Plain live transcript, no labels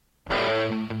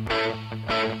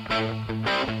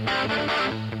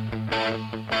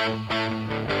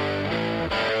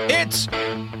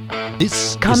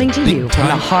This coming to you from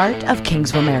the heart of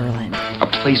Kingsville, Maryland. A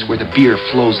place where the beer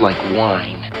flows like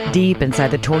wine. Deep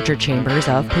inside the torture chambers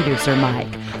of producer Mike,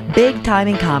 Big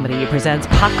Timing Comedy presents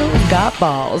Paco's Got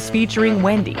Balls featuring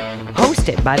Wendy,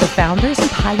 hosted by the founders and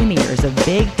pioneers of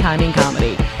Big Timing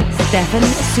Comedy, Stefan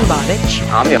Subotic.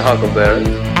 I'm your Huckleberry.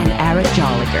 And Eric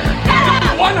Jolliger.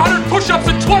 100 push-ups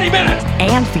in 20 minutes!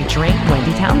 And featuring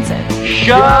Wendy Townsend.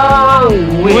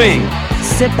 Showing!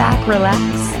 Sit back, relax,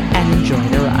 and enjoy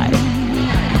the ride.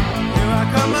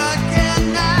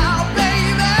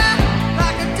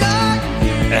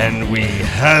 And we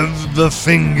have the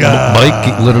finger.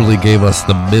 Mike literally gave us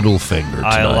the middle finger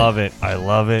tonight. I love it. I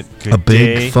love it. Good A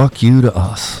big day. fuck you to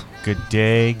us. Good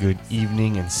day, good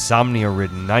evening,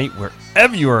 insomnia-ridden night,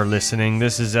 wherever you are listening.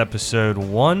 This is episode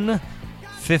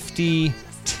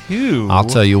 152. I'll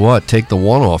tell you what, take the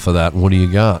one off of that, and what do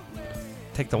you got?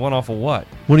 Take the one off of what?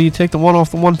 What do you take the one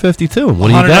off the 152? What do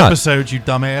you 100 got? episodes, you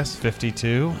dumbass.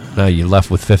 52? No, you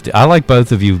left with 50. I like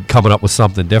both of you coming up with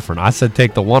something different. I said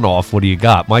take the one off. What do you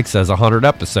got? Mike says 100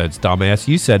 episodes, dumbass.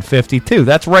 You said 52.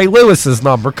 That's Ray Lewis's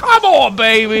number. Come on,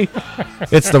 baby.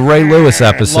 It's the Ray Lewis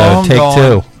episode. Long Take gone.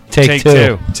 two. Take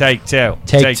two. Take two.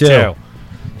 Take two.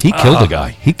 He killed a guy.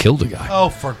 He killed a guy. Oh,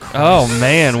 for Christ. Oh,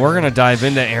 man, we're going to dive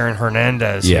into Aaron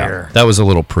Hernandez Yeah, here. that was a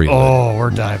little prelude. Oh,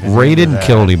 we're diving Ray into didn't that.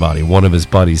 kill anybody. One of his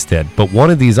buddies did. But one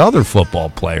of these other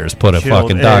football players put a Killed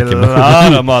fucking a document.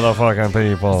 lot of motherfucking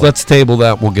people. Let's table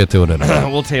that. We'll get to it in a minute.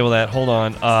 We'll table that. Hold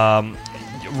on.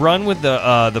 Run with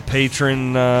the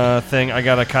patron thing. I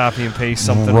got to copy and paste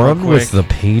something real Run quick. with the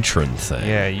patron thing.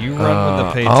 Yeah, you run with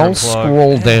the patron I'll plug.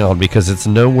 scroll down because it's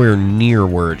nowhere near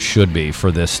where it should be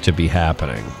for this to be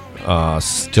happening.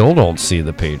 Still don't see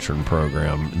the patron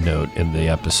program note in the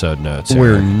episode notes.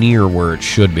 Nowhere near where it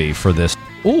should be for this.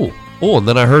 Oh, and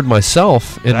then I heard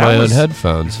myself in That my was- own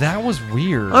headphones. That was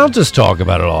weird. I'll just talk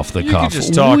about it off the You cuff. could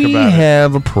just talk we about it.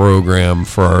 have a program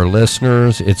for our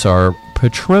listeners. It's our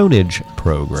patronage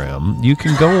program. You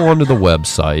can go onto the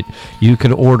website. You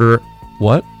can order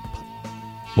what?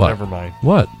 What? Never mind.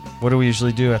 What? What do we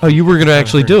usually do? Oh, you were going to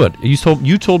actually do it. You told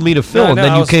me to fill, and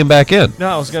then you came back in. No,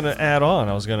 I was gonna add on.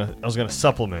 I was gonna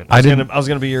supplement. I didn't- I was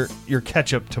gonna be your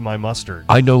ketchup to my mustard.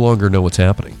 I no longer know what's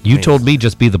happening. You Man. told me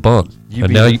just be the bun, You and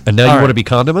be now the- you All want right. to be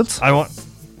condiments.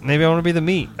 Maybe I want to be the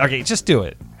meat. Okay, just do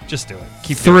it. Just do it.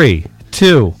 Keep 3,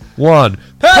 2, 1.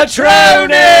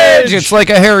 Patronage! It's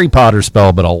like a Harry Potter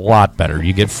spell, but a lot better.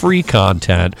 You get free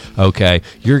content, okay?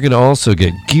 You're going to also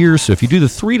get gear. So if you do the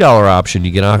 $3 option, you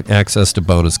get access to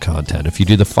bonus content. If you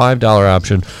do the $5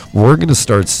 option, we're going to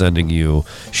start sending you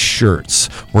shirts.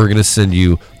 We're going to send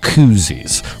you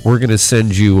koozies. We're going to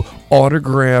send you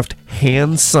autographed,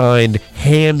 hand-signed,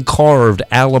 hand-carved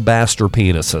alabaster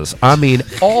penises. I mean,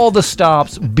 all the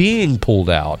stops being pulled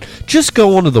out. Just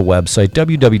go onto the website,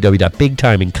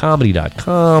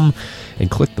 www.bigtimingcomedy.com, and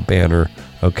click the banner,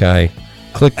 okay?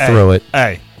 Click through it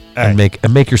and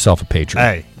make yourself a patron.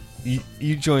 Hey,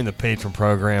 you join the patron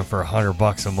program for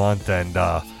 $100 a month, and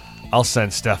I'll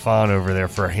send Stefan over there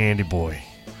for a handy boy.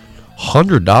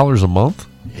 $100 a month?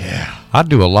 Yeah. I'd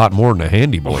do a lot more than a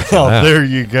handy boy for Well, that. there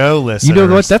you go, listeners. You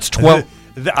know what? That's 12.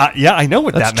 Yeah, I know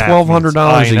what That's that math means.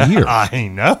 $1,200 a year. I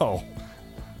know.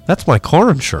 That's my car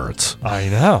insurance. I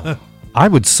know. I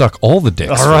would suck all the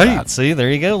dicks All for right. that. See, there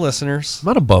you go, listeners. I'm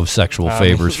not above sexual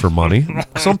favors for money.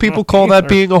 Some people call that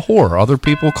being a whore. Other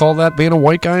people call that being a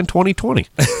white guy in 2020.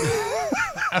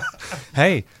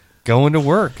 Hey, going to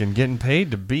work and getting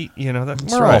paid to beat, we're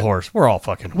all right. horse. We're all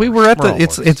fucking We horse. were at We're all the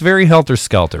it's horse. it's very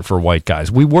helter-skelter for white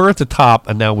guys. We were at the top,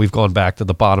 and now we've gone back to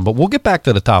the bottom, but we'll get back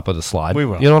to the top of the slide. We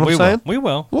will. You know what We I'm will. saying? We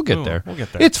will. We'll get We will. there. We'll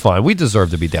get there. It's fine. We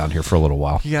deserve to be down here for a little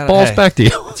while. You gotta- Balls hey. back to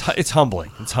you. It's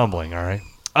humbling. It's humbling, all right?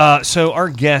 So our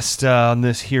guest on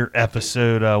this here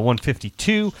episode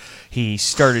 152, he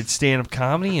started stand-up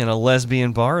comedy in a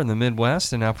lesbian bar in the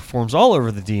Midwest and now performs all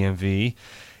over the DMV.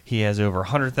 He has over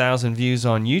 100,000 views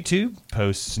on YouTube,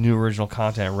 posts new original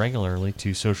content regularly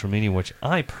to social media, which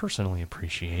I personally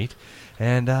appreciate.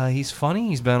 And he's funny.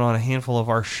 He's been on a handful of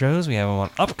our shows. We have him on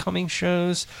upcoming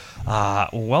shows.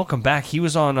 Welcome back. He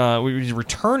was on. He's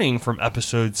returning from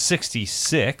episode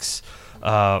 66.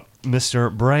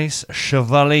 Mr. Bryce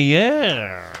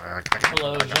Chevalier.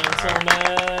 Hello,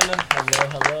 gentlemen.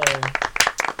 Hello.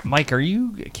 Mike, can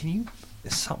you?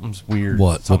 Something's weird.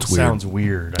 What? Something What's weird? sounds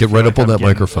weird. I Get feel right like up on I'm that getting-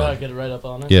 microphone. Get right up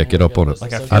on it. Yeah, get up on it. Is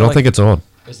this Like, okay? I don't think it's on.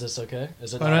 Is this okay?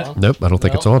 Is it All not right. on? Nope, I don't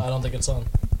think No, it's on. I don't think it's on.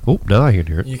 Oh, now I can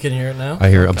hear it. You can hear it now? I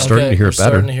hear it. I'm starting to hear it you're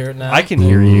better. starting to hear it now? I can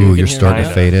hear Ooh, you. you're hear starting me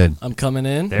to fade in. I'm coming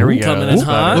in. There we go. Coming That's in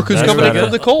hot. better. Look who's That's coming in better.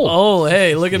 from the cold. Oh,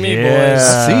 hey, look at me, Yeah.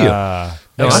 boys. See ya. Ah.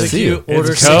 No, I see you. Execute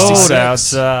Order It's cold 66.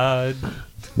 outside.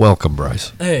 Welcome,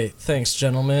 Bryce. Hey, thanks,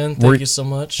 gentlemen. Where- Thank you so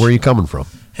much. Where are you coming from?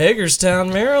 Hagerstown,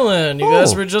 Maryland. You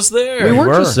guys were just there. We were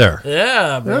were. just there.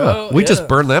 Yeah, bro. We just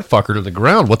burned that fucker to the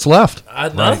ground. What's left?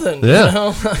 Nothing.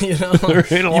 Yeah. You know,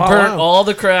 ain't a you lot burnt left. all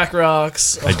the crack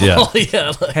rocks. I did.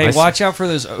 Yeah, like- Hey, watch out for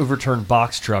those overturned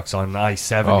box trucks on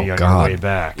I-70 Oh, on your God. way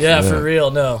back. yeah, for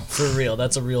real. No, for real.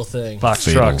 That's a real thing. Box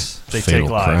trucks. They fatal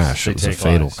take lives. crash. They It was a take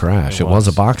fatal lives. crash. It was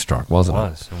a box truck, It wasn't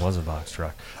it? was a box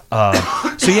truck.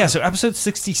 So episode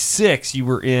 66 you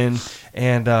were in,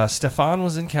 and Stefan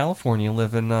was in California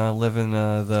living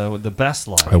the best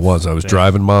life. I was. I was there.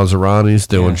 driving Maseratis,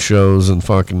 doing Yeah. shows in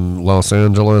fucking Los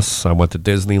Angeles. I went to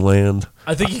Disneyland.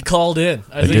 I think he called in.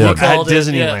 I think did. he called At in.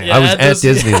 Disneyland. Yeah, I was at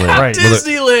Disneyland. Right.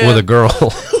 Disneyland. With a girl.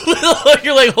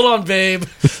 You're like, hold on, babe.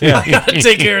 I gotta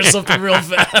take care of something real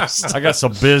fast. I got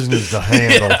some business to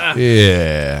handle.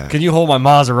 Yeah. Can you hold my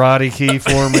Maserati key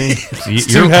for me? It's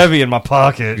too You're- heavy in my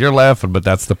pocket. You're laughing, but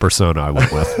that's the persona I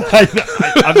went with.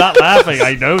 I'm not laughing.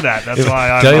 I know that. That's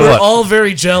why I'm. Tell you We're what. all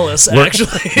very jealous,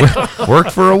 actually.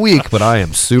 Worked for a week, but I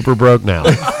am super broke now.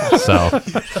 So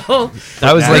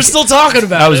I was We're like, still talking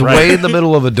about I was it. way in the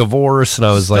middle of a divorce, and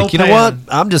I was like, you know what?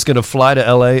 I'm just going to fly to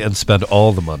LA and spend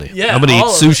all the money. Yeah, I'm going to eat all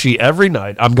of sushi every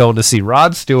night. I'm going to see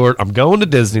Rod Stewart. I'm going to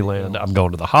Disneyland. I'm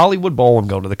going to the Hollywood Bowl. I'm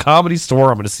going to the Comedy Store.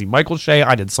 I'm going to see Michael Shea.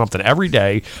 I did something every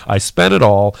day. I spent it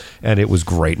all, and it was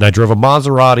great. And I drove a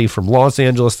Maserati from Los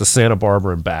Angeles to Santa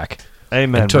Barbara and back.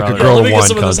 Amen, And took a brother. girl Let to me get wine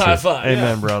some of this country. high five.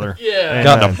 Amen, brother. Yeah.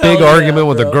 Got in a Amen. big Hell yeah, argument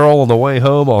with a bro. girl on the way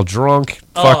home, all drunk.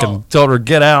 Fucking Oh. told her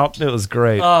get out. It was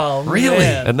great. Oh, Really?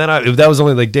 man. And then that was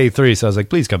only like day 3, so I was like,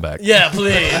 please come back. Yeah,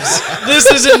 please.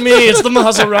 This isn't me. It's the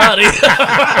Maserati.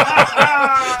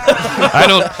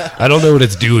 I don't know what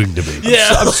it's doing to me. Yeah.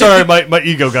 I'm sorry, my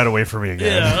ego got away from me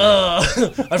again. Yeah,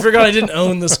 I forgot I didn't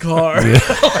own this car.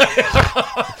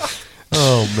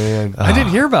 Oh man, I didn't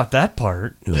hear about that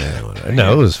part. Yeah, whatever.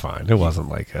 No, it was fine. It wasn't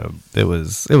like it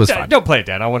was fine. Don't play it,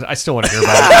 Dad. I still want to hear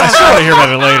about it. I still want to hear about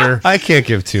it later. I can't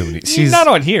give too many. She's not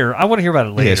on here. I want to hear about it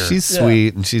later. yeah, she's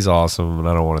sweet and she's awesome, and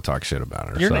I don't want to talk shit about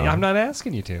her. You're so. I'm not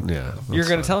asking you to. Yeah, You're that's going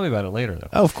fine. to tell me about it later, though.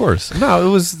 Oh, of course. No, it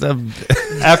was.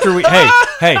 After we,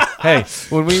 hey,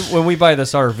 when we buy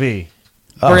this RV,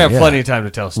 we're gonna have yeah. plenty of time to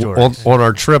tell stories. on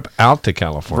our trip out to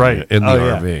California in the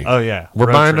RV. Oh yeah, We're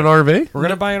Road buying trip. an RV. We're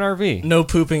gonna buy an RV. No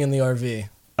pooping in the RV.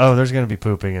 Oh, there's gonna be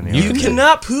pooping in the You RV.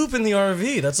 cannot poop in the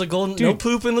RV. That's a golden. No Dude,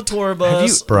 poop in the tour Have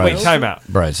bus. you, Bryce. wait, time out.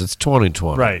 Bryce, it's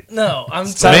 2020. Right. No, I'm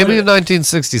telling Maybe in you.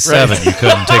 1967 you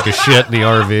couldn't take a shit in the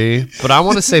RV, but I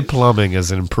want to say plumbing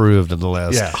has improved in the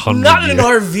last Yeah. 100 Not in years. an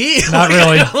RV. Not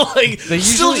really. Like, still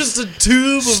usually- just a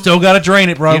tube of. Still got to drain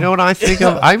it, bro. You know what I think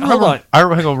of? I remember. on.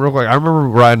 Hang on, real quick. I remember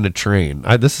riding a train.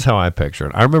 This is how I picture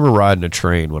it. I remember riding a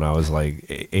train when I was like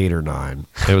 8 or 9.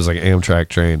 It was like an Amtrak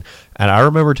train, and I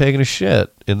remember taking a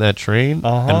shit in that train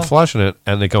and flushing it,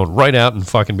 and it going right out and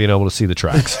fucking being able to see the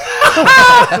tracks.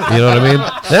 You know what I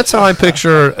mean? That's how I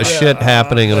picture a shit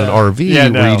happening in an RV, Yeah,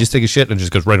 where no. you just take a shit and it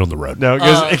just goes right on the road. No,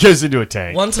 it goes into a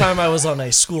tank. One time I was on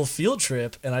a school field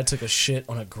trip and I took a shit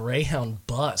on a Greyhound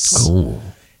bus. Ooh.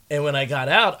 And when I got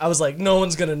out, I was like, no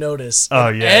one's going to notice. Oh,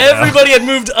 And yeah, everybody had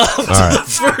moved up to right. the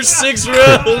first 6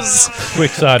 rows.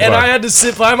 Quick sidebar. And I had to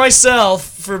sit by myself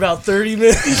for about 30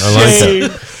 minutes. I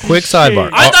like that. Quick sidebar.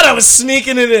 I thought I was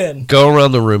sneaking it in. Go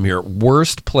around the room here.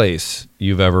 Worst place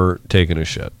you've ever taken a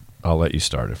shit. I'll let you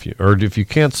start if you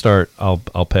can't start. I'll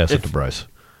pass it to Bryce.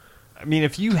 I mean,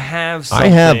 if you have, I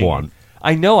something, have one.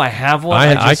 I know I have one.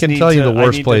 I just can need tell you to- the I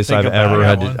worst need to place think I've about ever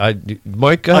it. had to.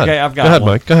 Mike, go ahead. Okay, I've got Go ahead,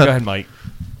 one. Mike. Go ahead. Go ahead, Mike.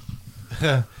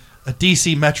 A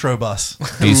DC Metro bus.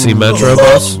 DC Metro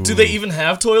bus. Do they even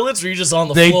have toilets or are you just on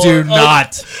the They floor? do Oh,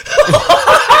 not.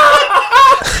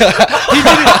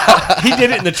 He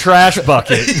did it in the trash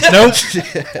bucket.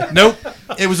 Nope.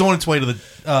 It was on its way to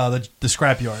the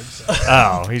scrap yard. So.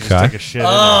 Oh, he just Okay. took a shit.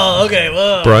 Oh, okay.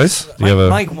 Well, Bryce, do you have a?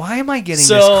 Mike, why am I getting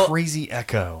So- this crazy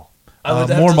echo? I would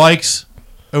have More to- mics,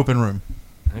 open room.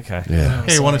 Okay. Yeah.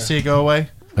 Hey, you want to see it go away?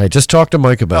 Hey, just talk to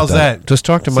Mike about How's that? Just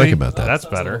talk to Mike See? about that. That's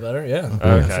That's a little better. better,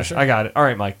 yeah. Okay. For sure. I got it. All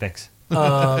right, Mike, thanks.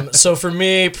 So for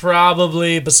me,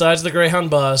 probably besides the Greyhound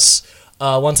bus,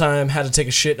 one time had to take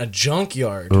a shit in a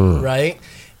junkyard, right?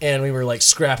 And we were like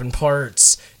scrapping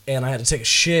parts, and I had to take a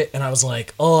shit, and I was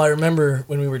like, oh, I remember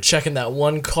when we were checking that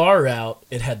one car out,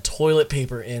 it had toilet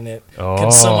paper in it. Can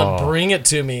someone bring it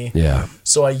to me? Yeah.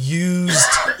 So I used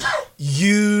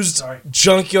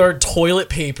junkyard toilet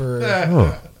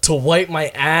paper to wipe my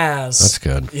ass. That's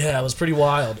good. Yeah, it was pretty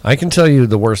wild. I can tell you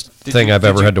the worst thing I've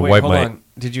ever had to wipe my.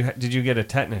 Did you get a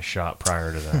tetanus shot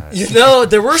prior to that? You know,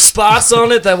 there were spots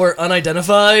on it that were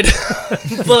unidentified,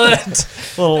 but at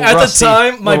the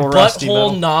time, my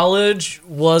butthole knowledge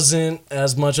wasn't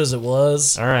as much as it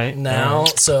was now.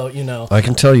 So, you know. I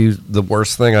can tell you the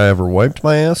worst thing I ever wiped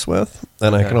my ass with,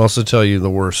 and I can also tell you the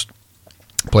worst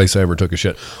place I ever took a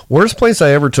shit. Worst place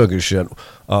I ever took a shit.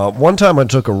 One time I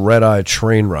took a red-eye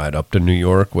train ride up to New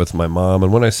York with my mom,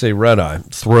 and when I say red-eye,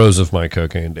 throes of my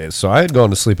cocaine days. So I had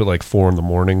gone to sleep at like 4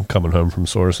 a.m. coming home from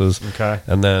Sources,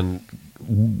 and then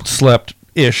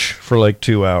slept-ish for like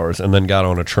 2 hours, and then got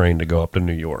on a train to go up to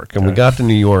New York. And we got to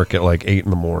New York at like 8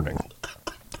 a.m.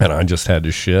 And I just had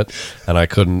to shit, and I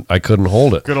couldn't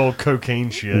hold it. Good old cocaine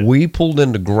shit. We pulled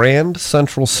into Grand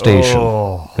Central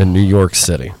Station in New York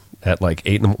City at like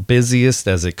 8 in the busiest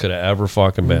as it could have ever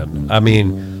fucking been. I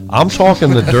mean, I'm talking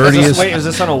the dirtiest. Wait, is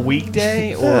this on a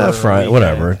weekday or Friday?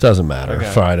 Whatever, it doesn't matter.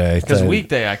 Okay. Friday, because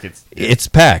weekday I could. It's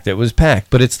packed. It was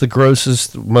packed, but it's the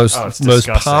grossest, most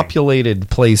populated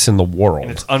place in the world.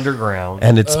 And it's underground,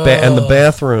 and and the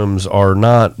bathrooms are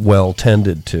not well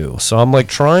tended to. So I'm like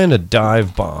trying to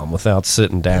dive bomb without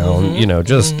sitting down. You know,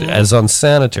 just as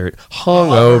unsanitary,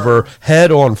 hungover,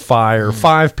 head on fire,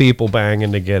 5 people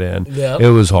banging to get in.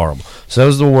 It was horrible. So that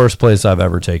was the worst place I've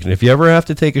ever taken. If you ever have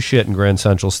to take a shit in Grand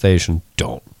Central Station,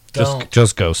 don't.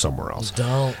 Just go somewhere else.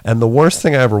 Don't. And the worst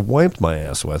thing I ever wiped my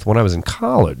ass with, when I was in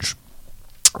college,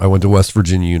 I went to West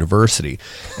Virginia University,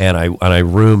 and I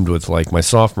roomed with, like, my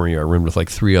sophomore year, I roomed with like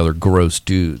 3 other gross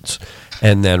dudes.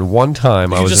 And then one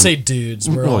time I was just say dudes.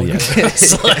 We're all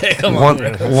like, come on.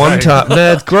 One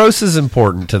time, gross is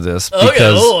important to this because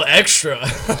a little extra.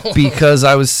 because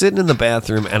I was sitting in the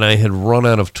bathroom and I had run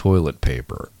out of toilet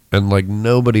paper, and like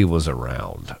nobody was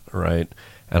around, right?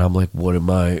 And I'm like, what am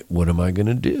I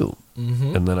gonna do?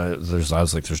 And then I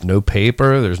was like, there's no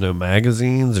paper, there's no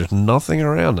magazines, there's nothing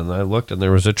around. And I looked, and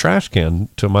there was a trash can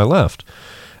to my left,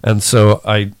 and so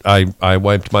I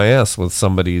wiped my ass with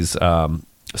somebody's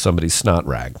snot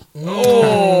rag.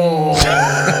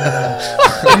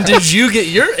 And did you get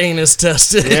your anus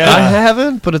tested? Yeah. I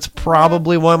haven't, but it's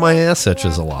probably why my ass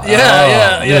itches a lot.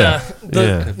 Yeah.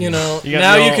 You know,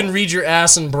 now you can read your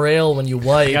ass in Braille when you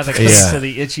wipe. You got the case to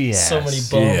the itchy ass. So many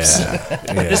bumps.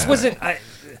 This wasn't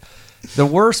the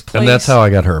worst place. And that's how I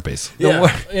got herpes. You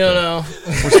know.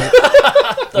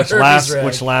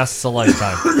 Which lasts a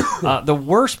lifetime. The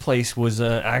worst place was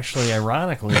actually,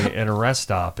 ironically, at a rest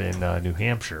stop in New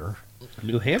Hampshire.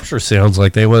 New Hampshire sounds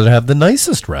like they would have the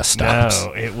nicest rest stops.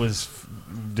 No, it was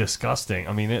disgusting.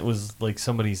 I mean, it was like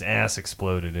somebody's ass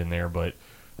exploded in there, but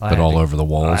all over the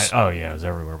walls. It was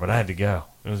everywhere. But I had to go.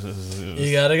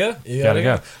 You gotta go. You gotta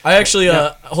go. I actually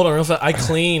hold on real fast. I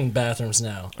clean bathrooms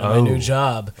now at my new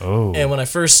job. And when I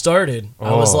first started,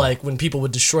 I was like, when people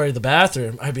would destroy the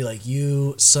bathroom, I'd be like,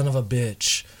 "You son of a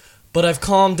bitch." But I've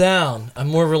calmed down. I'm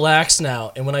more relaxed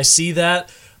now, and when I see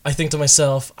that, I think to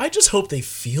myself, I just hope they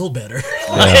feel better.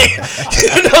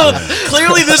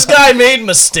 Clearly this guy made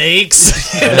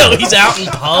mistakes. He's out in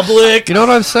public. You know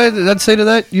what I'd say to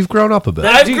that? You've grown up a bit.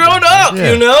 I've grown up,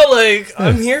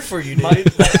 I'm here for you, dude.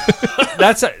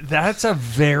 That's a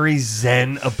very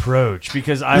zen approach,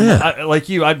 because I like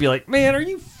you, I'd be like, man, are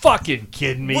you fucking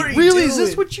kidding me? Really? Is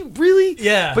this what you really?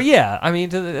 Yeah. But yeah, I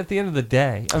mean, at the end of the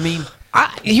day, I mean,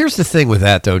 here's the thing with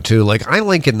that though too. Like I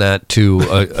liken that to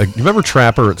you remember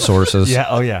Trapper at Sources? Yeah.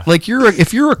 Oh yeah. Like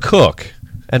if you're a cook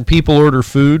and people order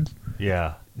food,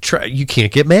 you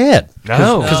can't get mad.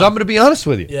 No, because I'm going to be honest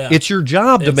with you. Yeah. It's your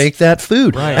job to make that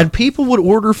food. Right. And people would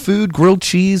order food, grilled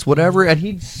cheese, whatever, and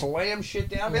he'd slam shit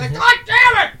down and be like, God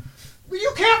damn it!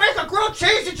 You can't make a grilled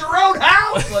cheese at your own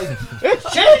house. Like,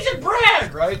 it's cheese and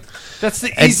bread, right? That's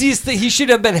the easiest thing. He should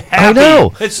have been happy. I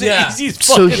know. It's the easiest.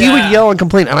 So he would yell and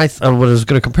complain, and what I was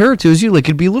going to compare it to is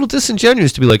it'd be a little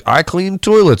disingenuous to be like, I clean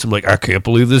toilets. I'm like, I can't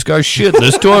believe this guy's shit in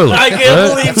this toilet. I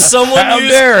can't believe someone How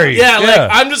dare he? Yeah, like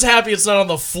I'm just happy it's not on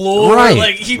the floor. Right.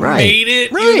 Like he made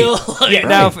it. Right. You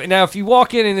know. Like, Now if you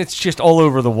walk in and it's just all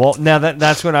over the wall, now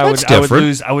that's when I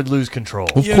would lose control.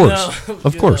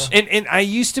 Of course. And I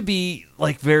used to be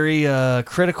like very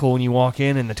critical when you walk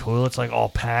in and the toilet's like all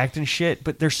packed and shit,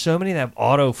 but there's so many that have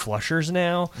auto flushers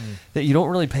now that you don't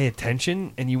really pay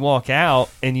attention, and you walk out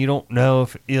and you don't know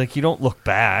if you don't look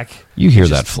back. You hear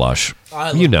that flush.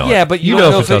 You know. Yeah, but you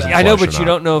don't know if it I know, but you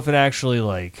don't know if it actually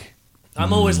like.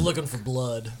 I'm always looking for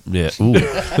blood. Yeah. Ooh.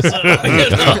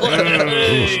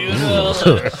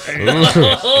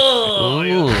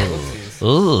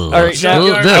 All right, now-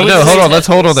 no, I would no, say hold on. that- Let's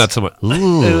hold on that somewhat.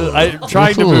 Ooh, I'm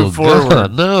trying to ooh, move forward.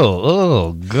 God, no,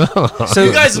 oh god. So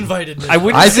You guys invited me. I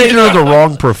wouldn't I say think you're in the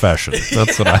wrong profession.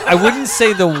 That's what I. I wouldn't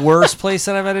say the worst place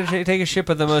that I've had to take a shit,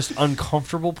 but the most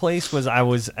uncomfortable place was I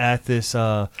was at this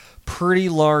pretty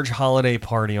large holiday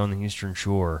party on the Eastern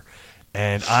Shore.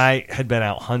 And I had been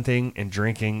out hunting and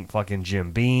drinking fucking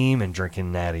Jim Beam and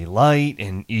drinking Natty Light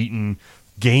and eating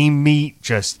game meat,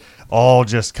 just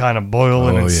kind of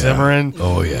boiling and simmering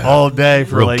all day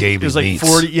for Real like, it gamey was like meats.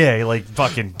 40, like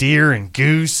fucking deer and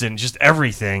goose and just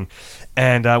everything.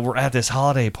 And we're at this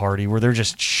holiday party where they're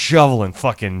just shoveling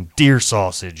fucking deer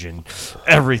sausage and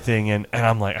everything. And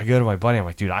I'm like, I go to my buddy, I'm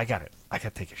like, dude, I gotta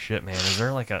take a shit, man. Is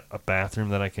there like a bathroom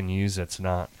that I can use that's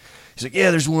not? He's like, yeah,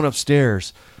 there's one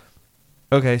upstairs.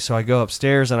 Okay, so I go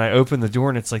upstairs and I open the door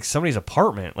and it's like somebody's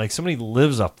apartment. Like somebody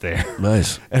lives up there.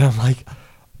 Nice. And I'm like,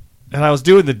 and I was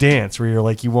doing the dance where you're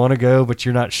like, you want to go, but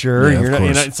you're not sure. Yeah, of You're not,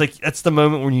 course. it's like, that's the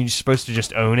moment when you're supposed to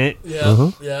just own it.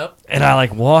 Yeah. Yep. And I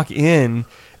like walk in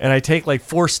and I take like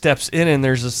 4 steps in and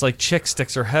there's this like chick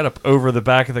sticks her head up over the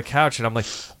back of the couch and I'm like,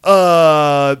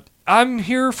 I'm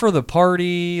here for the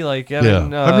party. Like,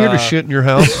 Evan, I'm here to shit in your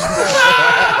house.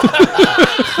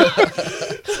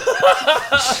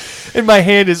 and my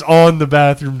hand is on the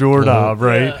bathroom doorknob,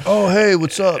 right? Yeah. Oh, hey,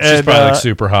 what's up? And, She's probably like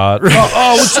super hot.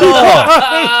 oh, what's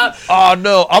up? Oh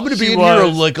no, I'm gonna be She in here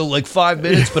was. like 5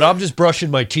 minutes, but I'm just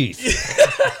brushing my teeth. Is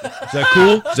that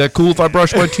cool? Is that cool if I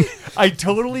brush my teeth? I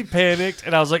totally panicked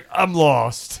and I was like, I'm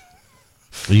lost.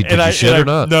 Did you shit or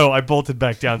not? No, I bolted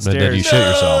back downstairs. And then you shit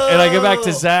yourself. And I go back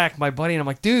to Zach, my buddy, and I'm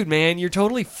like, dude, man, you're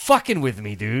totally fucking with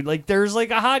me, dude. Like, there's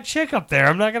like a hot chick up there.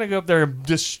 I'm not gonna go up there and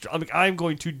I'm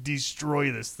going to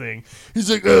destroy this thing. He's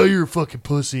like, oh, you're a fucking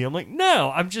pussy. I'm like,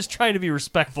 no, I'm just trying to be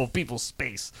respectful of people's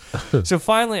space. So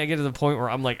finally, I get to the point where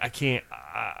I'm like, I can't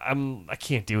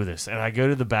do this, and I go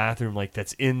to the bathroom like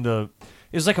that's in the.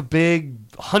 It was like a big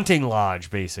hunting lodge,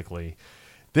 basically.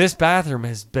 This bathroom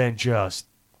has been just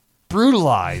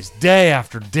brutalized day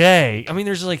after day. I mean,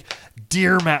 there's like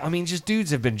just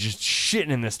dudes have been just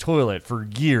shitting in this toilet for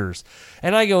years.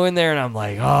 And I go in there and I'm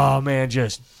like, oh man,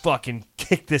 just fucking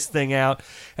kick this thing out.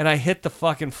 And I hit the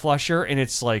fucking flusher and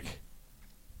it's like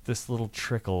this little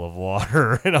trickle of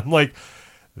water. And I'm like,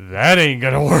 that ain't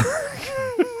gonna work.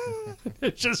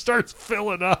 It just starts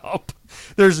filling up.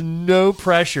 There's no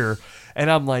pressure. And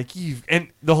I'm like, and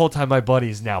the whole time my buddy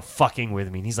is now fucking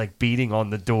with me. And he's like beating on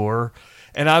the door.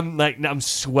 And I'm like, I'm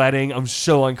sweating. I'm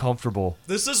so uncomfortable.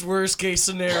 This is worst case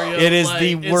scenario. It is Like,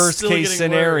 the it's worst still case getting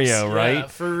scenario, worse. right? Yeah,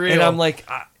 for real. And I'm like,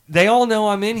 they all know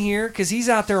I'm in here because he's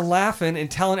out there laughing and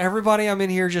telling everybody I'm in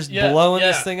here just blowing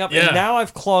this thing up. yeah. And now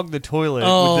I've clogged the toilet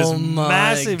Oh with this my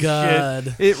massive God.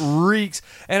 shit. It reeks.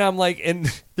 And I'm like, and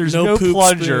there's No no poop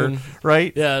plunger, spoon.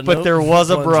 right? Yeah, but no there was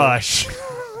a plunger. brush.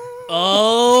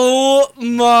 Oh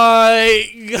my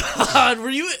God! Were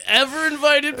you ever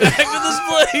invited back to this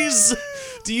place?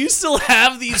 Do you still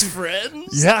have these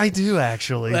friends? Yeah, I do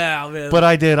actually. Wow, man. But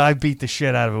I did. I beat the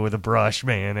shit out of it with a brush,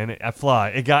 man, and I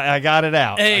got it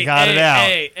out. I got it out.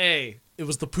 Hey. It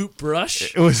was the poop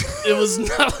brush. It was. It was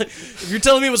not. Like, if you're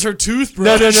telling me it was her No,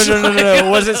 toothbrush. no. It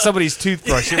wasn't somebody's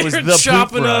toothbrush. It was You're the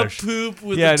chopping poop up brush. poop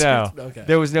with Yeah, the no. Okay.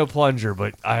 There was no plunger,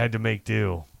 but I had to make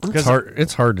do.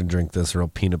 It's hard to drink this real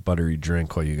peanut buttery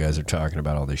drink while you guys are talking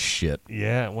about all this shit.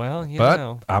 Yeah, well, you But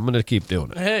know. I'm gonna keep doing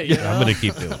it. Hey, I'm gonna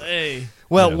keep doing it. Hey.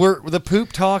 Well, the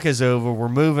poop talk is over. We're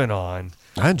moving on.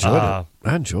 I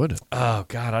enjoyed it. Oh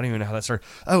God, I don't even know how that started.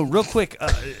 Oh, real quick,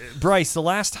 Bryce, the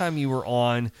last time you were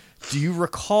on, do you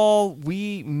recall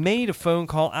we made a phone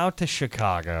call out to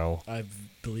Chicago? I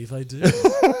believe I did.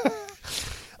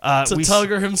 To We-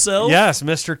 Tugger himself? Yes,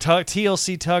 Mr.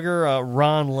 TLC Tugger,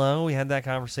 Ron Lowe. We had that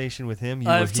conversation with him.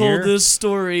 I've were here. told this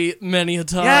story many a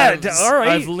time. Yeah, all right.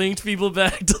 I've linked people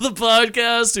back to the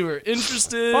podcast who are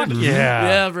interested. Fuck yeah.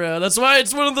 Yeah, bro. That's why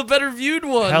it's one of the better viewed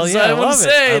ones. Hell yeah, I I want to love it.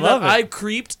 say I love that it.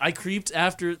 I creeped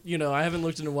after, I haven't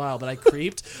looked in a while, but I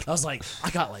creeped. I was like,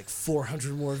 I got like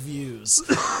 400 more views.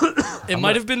 It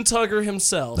might have been Tugger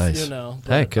himself, Nice. But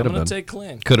Hey, could I'm have going to been. take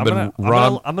claim. Could have been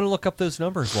Ron. I'm gonna look up those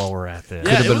numbers while we're at this.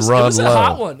 Yeah, have it been was, Ron it was a Lowe.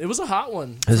 hot one. It was a hot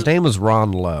one. His name was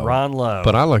Ron Lowe. Ron Lowe.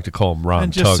 But I like to call him Ron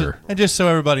And just, Tugger. and just so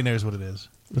everybody knows what it is.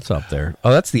 It's up there.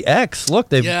 Oh, that's the X. Look,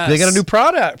 they got a Yes. new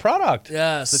product.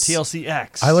 Yes. the TLC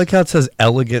X. I like how it says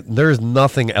elegant. There is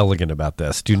nothing elegant about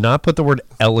this. Do not put the word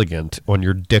elegant on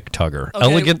your dick tugger. Okay.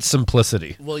 Elegant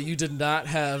simplicity. Well, you did not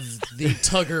have the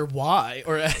Tugger Y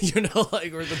or or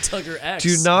the Tugger X.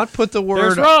 Do not put the word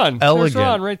There's Ron. elegant There's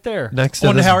Ron right there. next to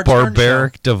On the this Howard Stern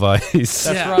barbaric device. That's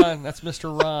Yeah. Ron. That's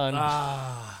Mr. Ron.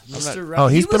 Mr. Oh,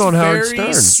 he's he been was on Howard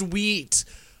very Stern. Sweet.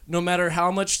 no matter how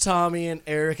much Tommy and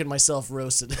Eric and myself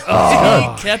roasted. He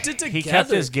kept it together. He kept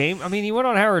his game. I mean, he went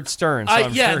on Howard Stern. So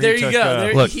I'm sure there he you took, go.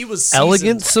 There, Look, he was seasoned.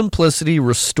 elegant simplicity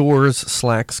restores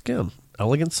slack skin.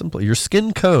 Elegant simplicity. Your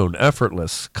skin cone,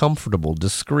 effortless, comfortable,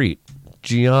 discreet.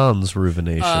 Gion's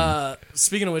ruvination.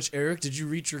 Speaking of which, Eric, did you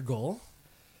reach your goal?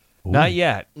 Not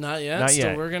yet. Not yet. Not Still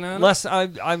yet. working on it. Less,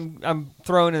 I'm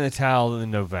throwing in the towel in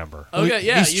November. Okay,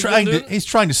 yeah. He's you've trying been to doing- he's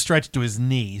trying to stretch to his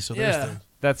knee. So Yeah.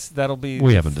 That'll be.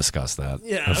 We haven't discussed that.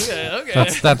 Yeah. Okay.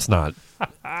 That's not.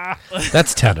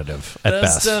 That's tentative at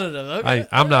That's best. tentative. Okay.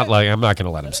 I'm not going to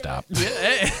let him stop. Yeah,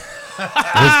 hey.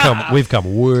 We've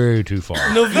come way too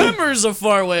far. November's a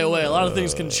far way away. A lot of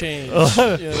things can change. You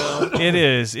know? It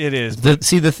is.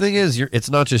 The thing is, it's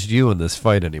not just you in this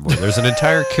fight anymore. There's an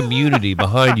entire community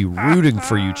behind you, rooting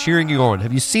for you, cheering you on.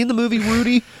 Have you seen the movie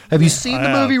Rudy? Have you seen the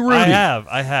movie Rudy?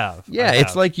 I have. Yeah,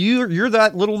 it's like you're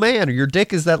that little man, or your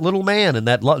dick is that little man in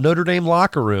that Notre Dame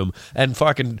locker room, and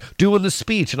fucking doing the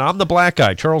speech, and I'm the black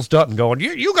guy, Charles Dutton, going,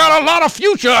 you got a lot of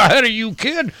future ahead of you,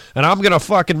 kid, and I'm gonna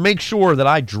fucking make sure that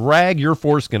I drag your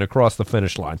foreskin across the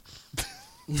finish line.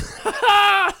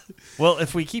 Well,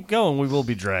 if we keep going, we will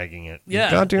be dragging it.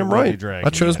 Yeah. Goddamn It will be right. dragging I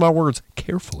chose it. my words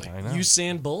carefully. I know.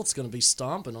 Usain Bolt's gonna be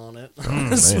stomping on it.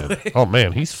 Man. Oh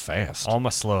man, he's fast. I'm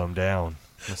gonna slow him down.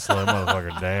 I'm gonna slow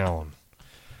motherfucker down.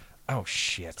 Oh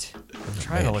shit! I'm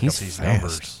trying to look up he's these fast.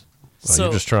 numbers. Well, So-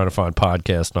 you're just trying to find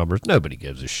podcast numbers. Nobody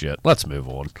gives a shit. Let's move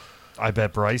on. I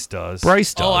bet Bryce does.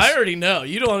 Bryce does. Oh, I already know.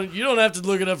 You don't have to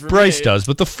look it up for Bryce me. does,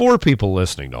 but the 4 people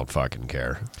listening don't fucking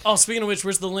care. Oh, speaking of which,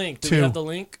 where's the link? Do we 2. have the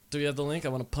link? I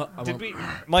want to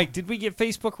Mike? Did we get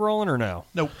Facebook rolling or no?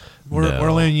 Nope. We're No.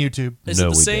 only on YouTube. Is No, it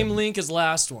we the same didn't. link as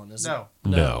last one? Is No. It?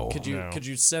 No. Could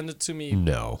you send it to me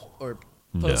No. or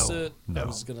post No. it? No. I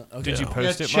was gonna. Okay. Did you No.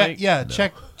 post it, check,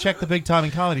 Mike? check the Big Time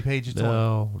and Comedy page. It's on.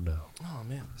 No. Oh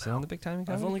man, Is it on the Big Time?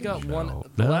 I've only got one. No.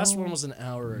 The No. last one was an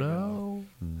hour ago.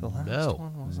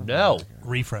 No.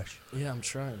 Refresh. Yeah, I'm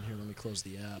trying. Here, let me close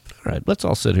the app. All right, let's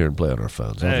all sit here and play on our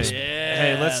phones. I'll Hey, just-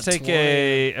 hey, let's take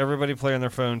 20. everybody play on their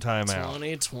phone timeout.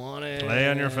 2020. Play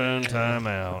on your phone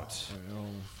timeout.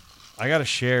 I gotta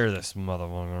share this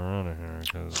motherfucker on here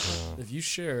because. If you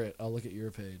share it, I'll look at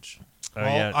your page. Oh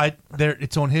Well, yeah.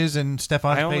 it's on his and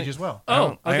Stefan's I only- page as well.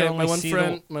 Oh, I okay. only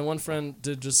see My one friend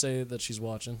did just say that she's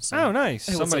watching. So. Oh, nice.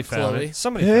 Hey, what's Somebody up, found Chloe? it.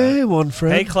 Somebody found it. Hey, one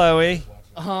friend. Hey, Chloe.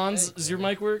 Hans, does your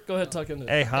mic work? Go ahead, tuck into it.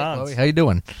 Hey, Hans. How you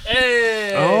doing?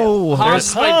 Hey! Oh, Hans There's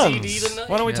is my Hans. DD tonight.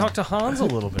 Why don't we talk to Hans a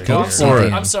little bit? Go here? I'm for sorry.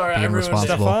 it. I'm sorry. I Being ruined it.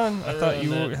 responsible. Stefan, I thought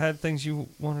you ruined it. had things you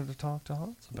wanted to talk to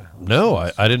Hans about. No,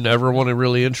 I didn't ever want to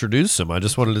really introduce him. I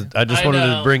just wanted to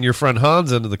know. bring your friend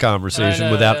Hans into the conversation I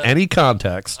know, without yeah. any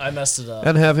context I messed it up.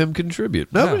 and have him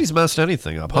contribute. Nobody's messed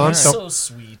anything up. You're Hans, so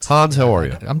sweet. Hans, how are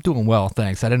you? I'm doing well,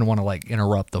 thanks. I didn't want to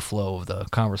interrupt the flow of the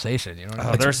conversation. You know what I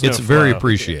mean? There's It's no very flow.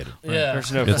 appreciated. Yeah.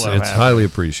 There's no It's flow. it's highly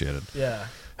appreciated. Yeah.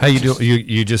 How you do?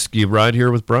 You ride here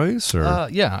with Bryce or?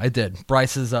 Yeah, I did.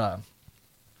 Bryce is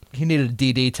he needed a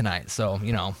DD tonight, so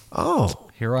Oh,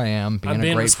 here I am being I'm a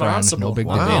being great friend. responsible. No big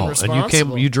Wow. deal. being wow! And you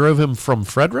responsible. you drove him from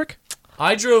Frederick?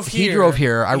 I drove here. He drove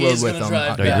here. I He's rode with gonna him.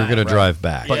 drive No, you're back. going to drive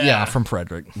back. But yeah, Yeah. from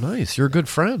Frederick. Nice. You're a good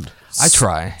friend. I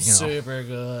try. Super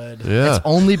good. Yeah.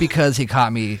 Only because he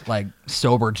caught me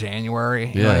sober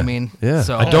January. You know what I mean? Yeah.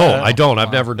 So, I don't.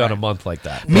 I've never done a month like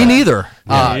that. Me neither.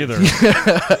 Either.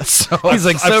 He's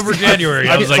like sober January.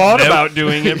 I I've was like, thought nope. about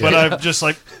doing it, but I'm just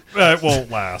like, it won't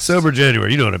last. Sober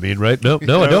January. You know what I mean, right? No,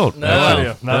 I don't. No.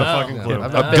 idea. Not No. a fucking clue.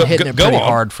 I've Go- been hitting go- it go pretty on.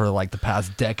 hard for the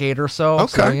past decade or so. Okay.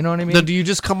 So, you know what I mean? Now, do you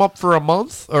just come up for a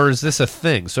month, or is this a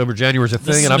thing? Sober January is a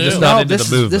thing, is and I'm just new. not No, into this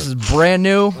the movement. This is brand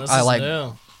new. This I is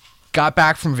new. got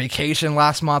back from vacation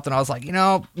last month, and I was like,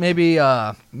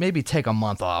 maybe take a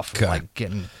month off, Okay.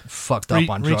 getting fucked up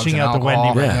on drugs reaching and out to alcohol.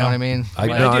 Wendy right You know now. what I mean? I-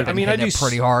 Like, no, I've I- been I mean, I hitting do it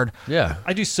pretty hard. yeah,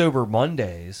 I do sober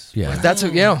Mondays. yeah. That's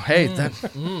hey,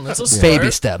 That's a start.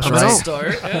 baby steps, That's right? a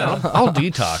start. Yeah. I'll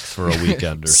detox for a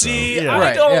weekend or so. See, Yeah. I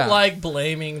Right, don't yeah. like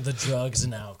blaming the drugs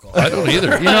and alcohol. I don't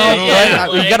either. You know, Yeah,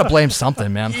 we like- got to blame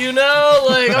something, man. You know,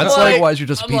 like I'm That's like, likewise, you're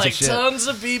just a I'm piece of like, shit. tons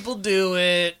of people do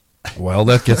it. Well,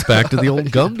 that gets back to the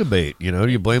old gun debate. You know,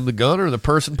 do you blame the gun or the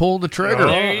person pulling the trigger?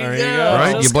 There you there go. you go.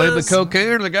 Right? You Just blame the 'cause, cocaine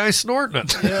or the guy snorting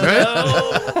it. you Right?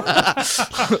 know,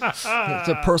 It's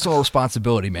a personal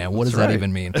responsibility, man. What does right. that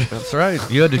even mean? That's right.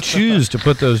 You had to choose to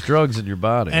put those drugs in your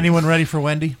body. Anyone ready for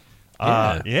Wendy?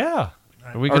 Yeah.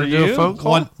 Are we going to do you? a phone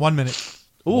call? 1 minute.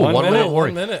 Ooh, One one minute. minute.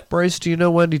 One minute. Bryce, do you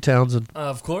know Wendy Townsend?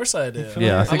 Of course I do.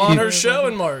 Yeah, I I'm think on you- her show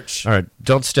in March. All right,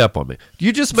 don't step on me.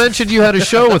 You just mentioned you had a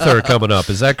show with her coming up.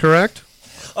 Is that correct?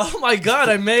 Oh my God,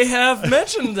 I may have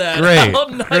mentioned that. Great, How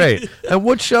nice. great. And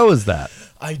what show is that?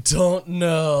 I don't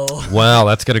know. Wow,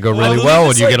 that's going to go I really believe well when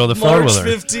it's you like get on the phone March with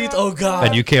her. 15th. Oh God.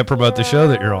 And you can't promote the show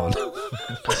that you're on.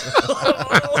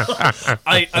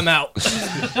 I'm out.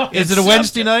 Is it a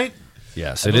Wednesday night?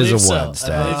 Yes, I it is believe a so.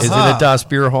 Wednesday. I believe Is it so. at Das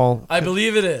Beer Hall? I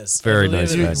believe it is. Very I believe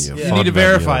nice it is. venue. Yeah. You need to Fun venue.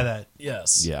 verify that.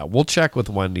 Yes. Yeah, we'll check with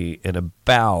Wendy in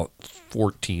about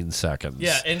 14 seconds.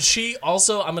 Yeah, and she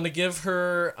also, I'm going to give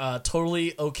her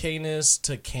totally okayness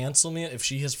to cancel me if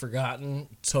she has forgotten.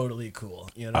 Totally cool.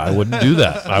 You know? I wouldn't do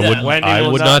that. I wouldn't. Wendy I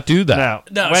will would not do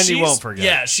that. No, No, Wendy she's- won't forget.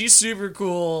 Yeah, she's super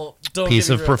cool. Don't Piece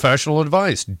get me of wrong. professional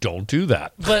advice: don't do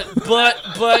that. But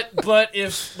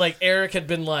if like Eric had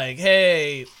been like,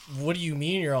 "Hey, what do you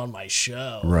mean you're on my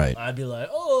show?" Right. I'd be like,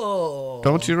 "Oh,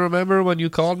 Don't you remember when you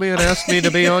called me and asked me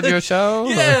to be on your show?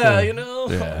 yeah, you know,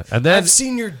 Yeah. And then I've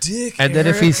seen your dick." And then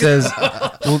if Eric." he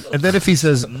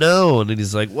says, no, and then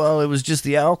he's like, well, it was just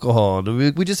the alcohol,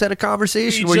 and we just had a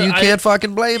conversation where you can't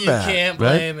fucking blame you that. can't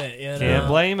right? blame it. You know? Can't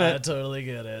blame it. I totally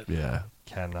get it. Yeah.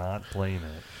 Cannot blame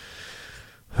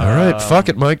it. All right, fuck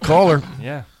it, Mike. Call her.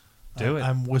 Yeah. Do it.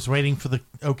 I was waiting for the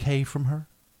okay from her.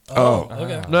 Oh,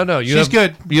 okay. No, you She's have,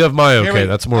 good. You have my Here okay. we-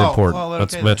 That's more oh, important. well,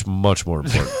 That's okay much more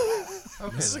important.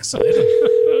 This is exciting.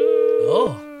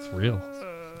 Oh, It's real.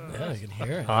 yeah, you can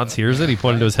hear it. Hans hears it. He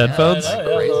pointed to his headphones.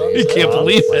 Yeah. He can't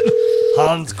believe it.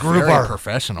 Hans Very Gruber.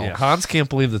 professional. Yeah, Hans can't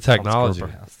believe the technology.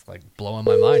 Yeah, it's like blowing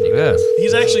my mind. You Yeah. guys.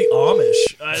 He's actually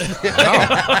Amish.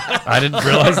 I didn't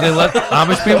realize they let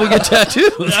Amish people get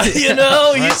tattoos. You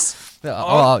know, he's Yeah,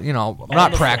 well, you know, I'm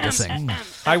not practicing.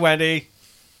 Hi, Wendy.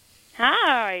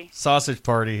 Hi. Sausage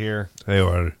party here, Hey,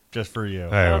 what? just for you.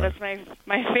 Oh, that's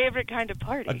my favorite kind of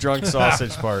party. A drunk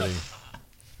sausage party.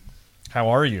 How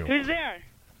are you? Who's there?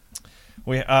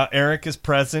 We Eric is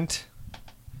present.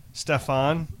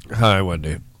 Stefan Hi,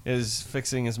 Wendy. is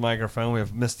fixing his microphone. We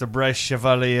have Mr. Bryce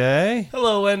Chevalier.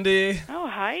 hello, Wendy. Oh,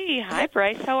 hi. Hi,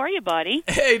 Bryce. How are you, buddy?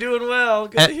 Hey, doing well.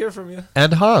 Good to hear from you.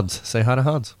 And Hans. Say hi to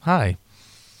Hans. Hi.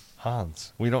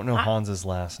 Hans. We don't know Hans's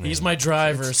last name. He's my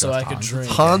driver, so I could Hans.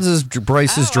 drink. Hans is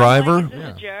Bryce's Oh, driver. I'm like, is this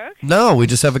a joke? No, we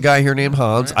just have a guy here named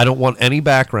Hans. I don't want any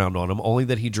background on him, only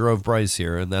that he drove Bryce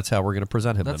here, and that's how we're going to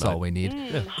present him That's tonight. all we need.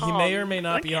 He may or may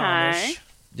not be Okay. Amish.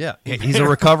 Yeah, he's a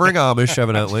recovering Amish,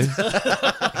 evidently.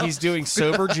 He's doing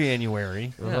sober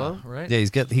January. Yeah, right.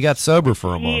 Yeah, he got sober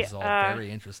for a He- month. It's all very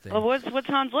interesting. Well, what's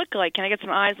Hans look like? Can I get some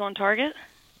eyes on target?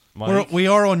 Mike. We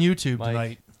are on YouTube Mike.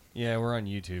 tonight. Yeah, we're on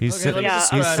YouTube. He's Okay, sitting, let me Yeah,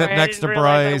 just- he's sorry, sitting I next to didn't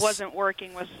realize that Bryce. it wasn't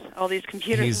working with all these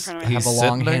computers He's- in front of me. I have a he's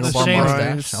long sitting next to handlebar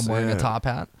Shane. mustache. I'm wearing a top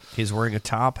hat. He's wearing a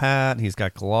top hat. He's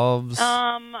got gloves.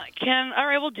 All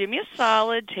right, well, do me a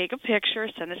solid. Take a picture,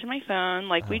 send it to my phone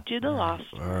like we did the last.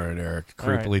 All right, Eric. All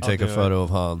right, Creepily I'll take a do photo of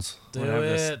Hans. Do I have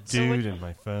this it. dude in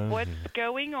my phone. What's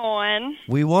going on?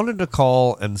 We wanted to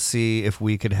call and see if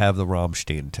we could have the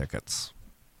Rammstein tickets.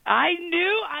 I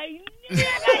knew I say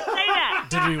that.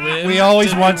 Did we win? We always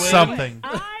Did want win? something.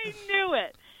 I knew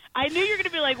it. I knew you were going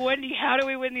to be like, Wendy, how do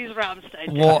we win these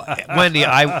Rammstein? Well, Wendy,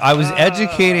 I was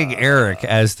educating Eric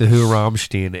as to who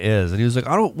Rammstein is, and he was like,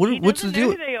 what's the doesn't deal?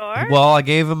 know who they are? Well, I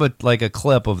gave him a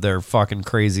clip of their fucking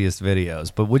craziest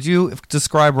videos. But would you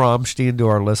describe Rammstein to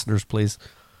our listeners, please?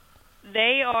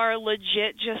 They are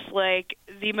legit just like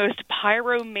the most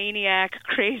pyromaniac,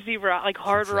 crazy rock, like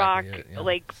hard rock, exactly it, yeah.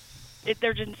 like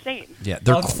they're just insane. Yeah,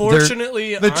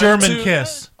 Unfortunately, The I'm German too-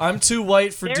 kiss. I'm too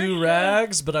white for Their do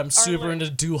rags, but I'm super like- into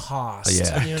do Hast.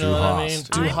 Yeah, you Du know what I mean?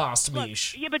 Hast. Do I- Hast Look,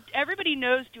 Mish. yeah, but everybody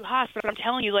knows Du Hast, but I'm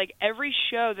telling you, like, every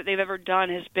show that they've ever done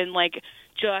has been, like,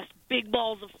 just big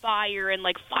balls of fire and,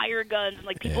 like, fire guns, and,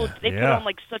 like, people, they put Yeah. on,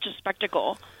 like, such a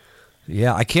spectacle.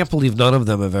 Yeah, I can't believe none of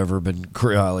them have ever been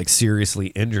like seriously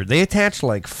injured. They attach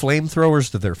like flamethrowers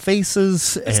to their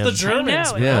faces. It's and the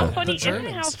Germans, I know, man. Yeah. how funny, The isn't it how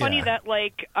Germans. funny Yeah. that,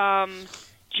 like,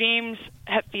 James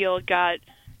Hetfield got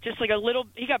just, like,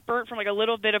 he got burnt from, like, a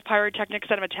little bit of pyrotechnics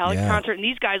at a Metallica Yeah. concert, and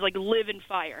these guys, like, live in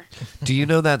fire. Do you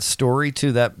know that story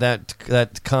too?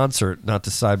 That concert, not to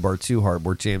sidebar too hard,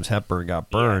 where James Hepburn got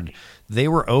burned. They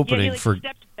were Yeah, opening he, like, for.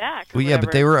 stepped back. or Well, yeah, but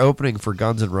whatever. they were opening for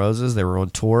Guns N' Roses. They were on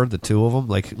tour, the two of them.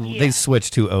 Like they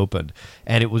switched who opened,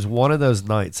 and it was one of those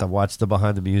nights. I watched the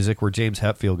behind the music where James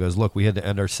Hetfield goes, "Look, we had to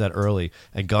end our set early,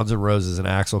 and Guns N' Roses and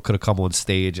Axl could have come on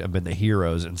stage and been the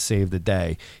heroes and saved the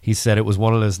day." He said it was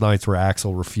one of those nights where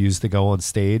Axl refused to go on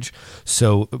stage,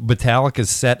 so Metallica's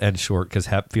set ends short because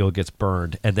Hetfield gets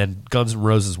burned, and then Guns N'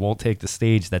 Roses won't take the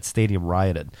stage. That stadium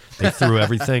rioted. They threw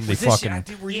everything. They fucking.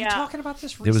 Were you Yeah. talking about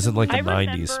this? It was in like the I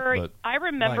 90s. remember, But I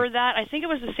remember that. I think it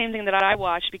was the same thing that I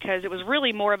watched because it was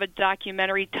really more of a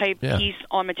documentary type Yeah. piece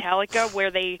on Metallica where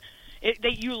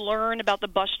you learn about the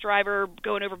bus driver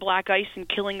going over black ice and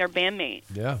killing their bandmate.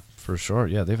 yeah, for sure.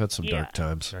 Yeah, they've had some Yeah. dark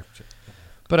times.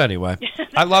 But anyway,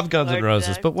 I love Guns N' Large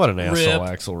Roses, Jack. but what an asshole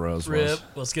Rip. Axl Rose Rip. was.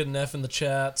 Let's get an F in the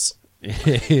chats.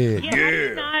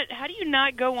 Yeah, how do you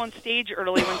not go on stage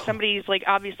early when somebody's like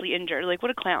obviously injured? Like, what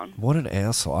a clown. What an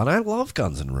asshole. And I love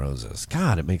Guns N' Roses.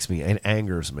 God, it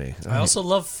angers me. I also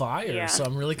love Fire, Yeah. so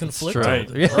I'm really conflicted. Right.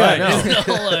 with it. Yeah, I know. You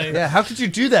know, like- Yeah, how could you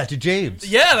do that to James?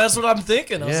 yeah, that's what I'm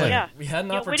thinking. I was Yeah. like, Yeah. we had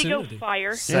an Yeah, way to opportunity. go,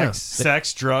 Fire.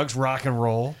 Sex, drugs, rock and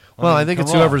roll. Well, I mean, think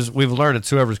it's come on. we've learned it's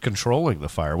whoever's controlling the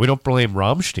fire. We don't blame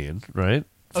Rammstein, right?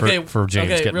 For James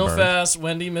getting real burned. fast.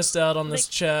 Wendy missed out on this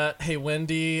chat. Hey,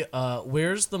 Wendy,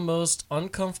 where's the most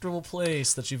uncomfortable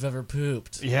place that you've ever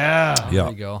pooped? Yeah. Yeah. There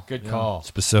you go. Good call.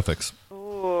 Specifics.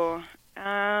 Ooh.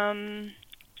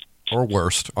 Or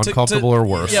worst. Uncomfortable or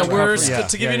worst. Yeah, worst. Yeah.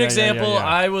 To give Yeah, you an yeah, example, yeah.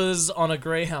 I was on a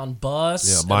Greyhound bus.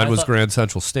 Yeah, and mine I was thought- Grand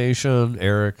Central Station.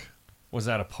 Eric Was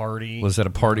that a party? was at a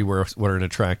party where an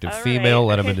attractive All female right.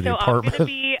 let him Okay, into the so apartment.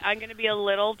 I'm gonna be a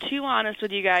little too honest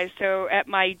with you guys. So at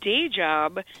my day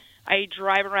job, I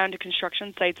drive around to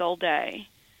construction sites all day,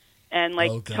 and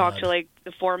like Oh, God. talk to like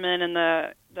the foremen and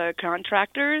the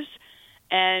contractors,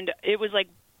 and it was like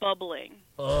bubbling.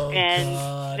 Oh, And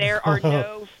God. there are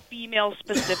no female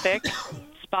specific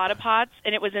spotted pots,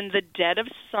 and it was in the dead of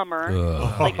summer,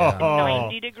 like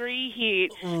 90-degree heat,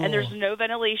 and there's no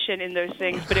ventilation in those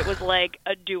things, but it was like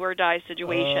a do or die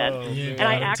situation. You And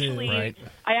I got it, too.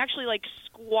 actually like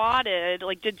squatted,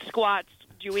 like did squats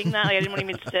doing that. Like, I didn't want to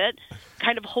even sit,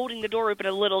 kind of holding the door open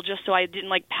a little just so I didn't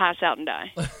like pass out and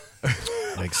die.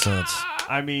 Makes sense.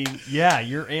 I mean, yeah,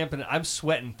 you're amping. I'm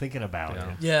sweating thinking about it.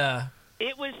 Yeah.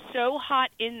 It was so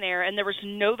hot in there, and there was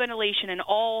no ventilation, and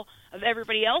all of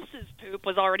everybody else's poop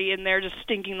was already in there, just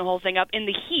stinking the whole thing up in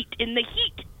the heat.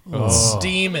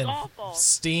 Steaming. Awful.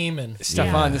 Steaming.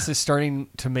 Stefan, this is starting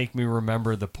to make me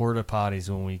remember the porta potties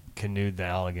when we canoed the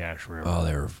Allagash River. Oh,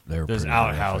 they were Those pretty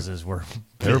outhouses were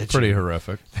They were bitchin'. pretty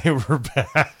horrific. They were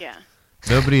bad. Yeah.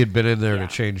 Nobody had been in there to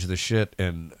change the shit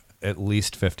in at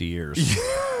least 50 years.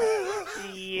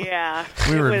 Yeah.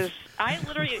 We were-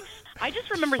 I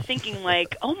just remember thinking,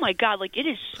 like, oh my God, like, it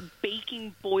is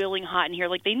baking, boiling hot in here.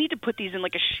 Like, they need to put these in,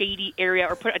 like, a shady area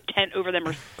or put a tent over them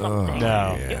or something.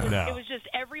 No, It was just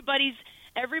everybody's,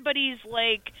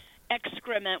 like,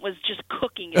 excrement was just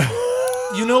cooking.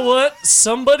 You know what?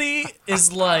 Somebody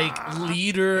is like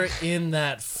leader in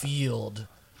that field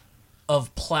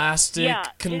of plastic Yeah,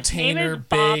 container his name is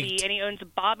Bobby, baked. and he owns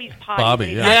Bobby's Potty. Bobby,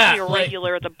 and he's yeah. actually Yeah, a like-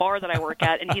 regular at the bar that I work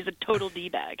at, and he's a total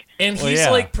D-bag. And Well, he's yeah.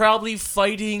 like probably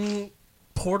fighting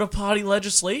porta potty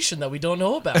legislation that we don't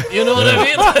know about. You know what I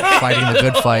mean? Like, Fighting the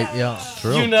good fight. Yeah.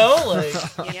 you know,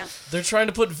 like Yeah. they're trying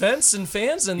to put vents and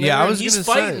fans in there, Yeah, I and was he's gonna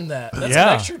say- fighting that. That's Yeah.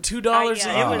 an extra $2 yeah,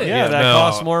 a it was- unit. Yeah, that No.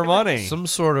 costs more money. Some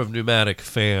sort of pneumatic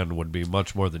fan would be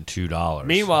much more than $2.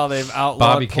 Meanwhile, they've outlawed.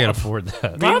 Bobby can't afford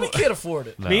that. Bobby can't afford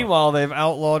it. Meanwhile, they've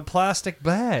outlawed plastic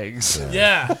bags.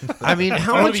 Yeah, I mean,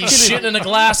 how I'm gonna much be can shitting in a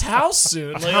glass house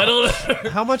soon. Like I don't.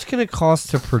 how much can it cost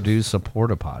to produce a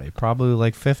porta potty? Probably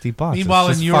like $50. Meanwhile,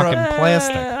 it's in just Europe- fucking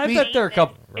plastic. I bet they're a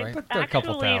couple. I It's bet they're a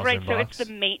couple actually, thousand right, so bucks. it's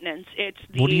the maintenance. It's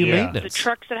the, What do you the maintenance?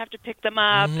 trucks that have to pick them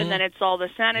up, and then it's all the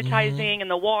sanitizing and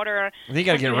the water. You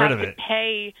gotta get You rid have of to it.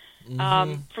 pay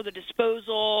for the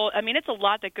disposal. I mean, it's a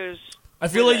lot that goes. I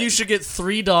feel with like it. you should get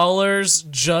 $3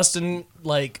 just in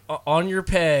like on your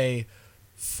pay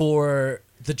for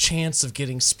the chance of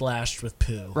getting splashed with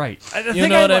poo. Right. You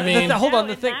know what I mean? Hold on.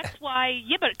 No, The thing. and that's why,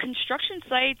 yeah, but construction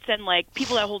sites and like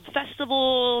people that hold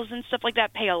festivals and stuff like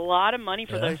that pay a lot of money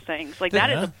for those things. Like that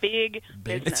is a big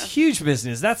business. It's huge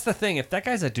business. That's the thing. If that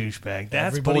guy's a douchebag, that's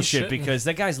Everybody's bullshit shitting. because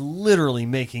that guy's literally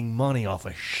making money off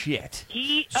of shit.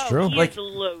 He true. is Like,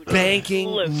 loaded. Banking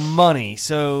Loaded. money.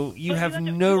 So you But have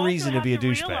you no also reason to have be a to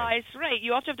douchebag. realize, right,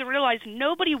 you also have to realize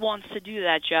nobody wants to do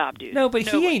that job, dude. No, but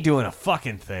Nobody. he ain't doing a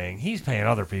fucking thing. He's paying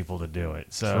other people to do it.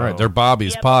 So All right, they're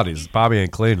Bobby's Yeah, but potties. Bobby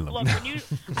ain't cleaning them. Look, when you,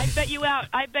 I bet you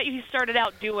he started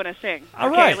out doing a thing. All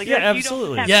okay? right, Like, yeah, you don't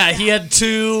absolutely. have Yeah, to he had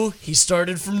 2. He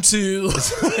started from 2.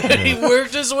 And he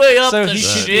worked his way up So the he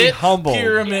should be shit humble.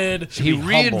 pyramid. He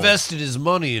reinvested his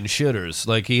money in shitters.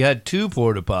 Like he had 2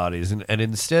 porta potties, and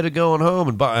instead of going home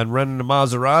and renting a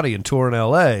Maserati and touring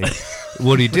L.A.,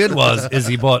 what he did is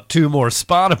he bought 2 more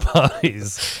Spotted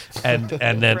potties,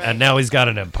 and now he's got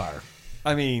an empire.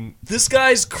 I mean, This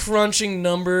guy's crunching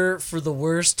number for the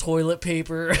worst toilet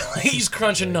paper. He's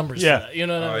crunching numbers Yeah. for that. You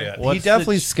know what I mean? He What's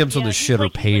definitely the- skims on the he's shitter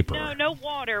like, paper. No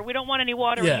water. We don't want any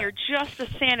water Yeah. in here. Just a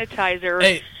sanitizer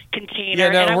Hey. container. Yeah,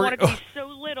 no, and I we're- want it to be so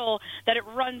little that it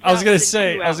runs. I was out gonna within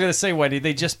say, 2 I was gonna hours. say, Wendy,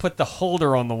 they just put the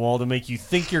holder on the wall to make you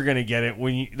think you're gonna get it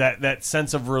when you that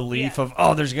sense of relief Yeah. of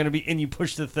oh, there's gonna be, and you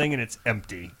push the thing and it's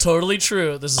empty. Totally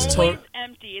true. This is Always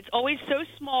empty. It's always so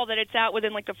small that it's out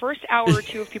within like the first hour or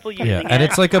two of people using it. and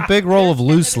it's like a big roll of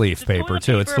loose leaf paper Toilet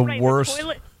too. It's the right, worst.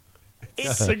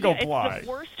 It's Single It's ply. the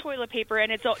worst toilet paper,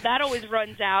 and that always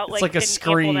runs out It's like a in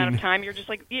ample amount screen. of time. You're just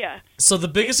like, yeah. So the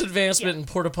biggest advancement in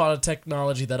porta potty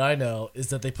technology that I know is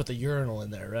that they put the urinal in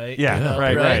there, right? Yeah, You know,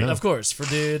 right. Of course, for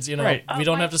dudes, you know, Right. we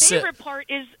don't my have to sit.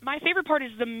 My favorite part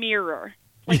is the mirror.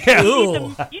 Yeah.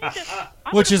 Ooh. You need to,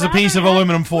 Which is a piece of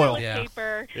aluminum foil.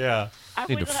 Paper. Yeah. I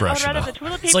Need would, to freshen I would rather up. the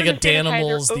toilet paper It's like a and the sanitizer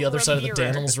Danimals, the over other a side of the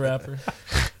mirror. Danimals wrapper.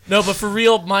 No, but for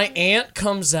real, my aunt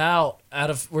comes out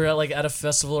we're at a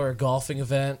festival or a golfing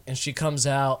event, and she comes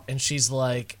out and she's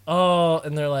like, oh,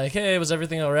 and they're like, hey, was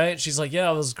everything all right? She's like,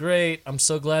 yeah, it was great. I'm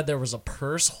so glad there was a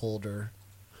purse holder.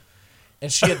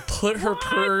 And she had put her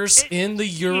purse in the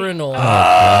urinal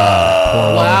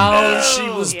while she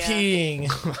was peeing.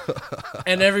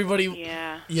 And everybody...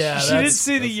 Yeah, She didn't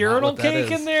see the urinal what that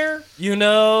cake is. in there. You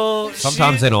know...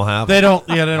 Sometimes they don't have. They don't.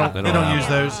 Yeah, They they don't don't have use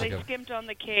them. those. They skimped on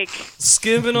the cake.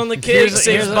 Skimping on the cake saves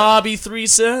here's a- Bobby 3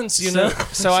 cents, you know?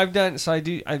 So I've done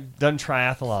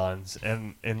triathlons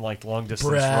and like long distance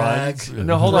Brag. runs.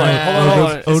 No, hold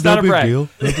on. It's not a brag. No,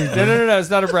 it's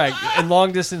not a brag. And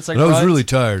long distance like I was runs, really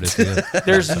tired at the end.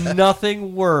 there's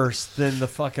nothing worse than the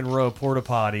fucking row of porta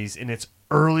potties, and it's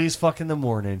early as fuck in the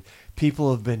morning.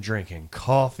 People have been drinking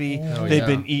coffee. They've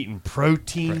been eating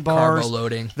protein bars. Carbo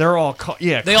loading. They're all They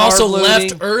carb also loading.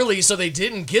 left early so they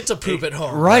didn't get to poop at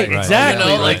home. Right, exactly. You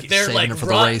know, Right. like they're Saving like it for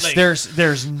the rot, race. like,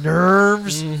 There's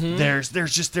nerves.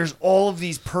 There's all of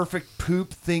these perfect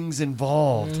poop things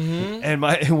involved. And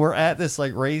we're at this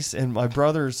like race, and my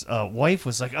brother's wife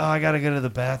was like, "Oh, I gotta go to the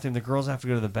bathroom. The girls have to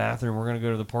go to the bathroom. We're gonna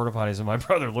go to the porta potties." And my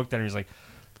brother looked at her. He's like,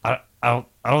 "I don't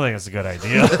think that's a good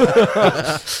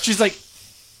idea." She's like,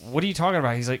 "What are you talking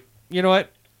about?" He's like, "You know what?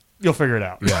 You'll figure it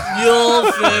out." Yeah.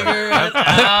 you'll figure it out.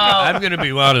 I'm going to be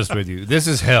honest with you. This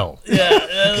is hell.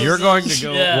 You're going to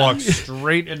go walk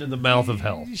straight into the mouth of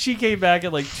hell. She came back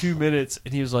in like 2 minutes,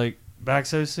 and he was like, "Back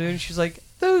so soon?" She's like,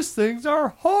 "Those things are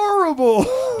horrible."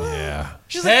 Yeah.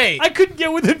 She's Hey. like, "I couldn't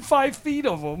get within 5 feet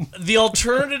of them." The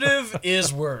alternative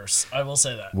is worse. I will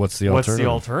say that. What's the What's alternative?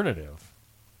 the alternative?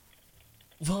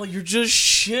 Well, you're just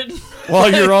shitting.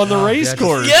 While you're on the race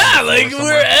course. Yeah, like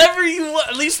wherever you want.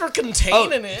 At least for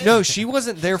containing it. No, she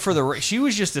wasn't there for the race. She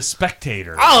was just a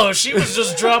spectator. Oh, she was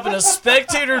just dropping a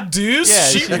spectator deuce. Yeah,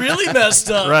 she really messed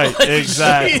up. Right, Like,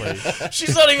 exactly.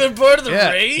 She's not even part of the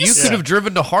Yeah, race. you could have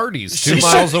driven to Hardee's She 2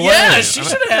 miles should- away. Yeah, she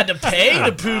should have had to pay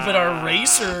to poop at our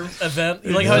racer event.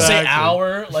 Like how I say Exactly.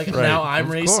 our, like now I'm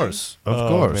Of racing. course. Of Oh,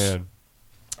 course. man.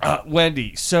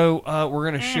 Wendy, so we're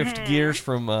going to shift gears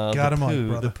from Got him on,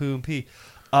 brother. the poo and pee.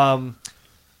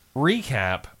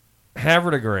 Recap,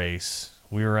 Havre de Grace.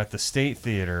 We were at the State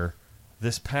Theater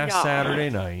this past Yeah. Saturday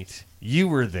night. You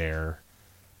were there.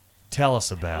 Tell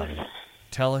us about it.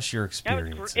 Tell us your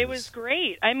experiences. It was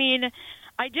great. I mean,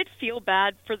 I did feel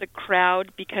bad for the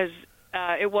crowd because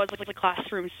it was like a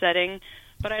classroom setting,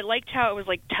 but I liked how it was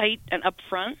like tight and up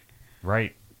front.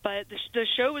 Right. But the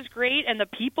show was great, and the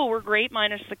people were great,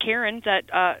 minus the Karen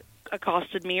that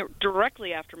accosted me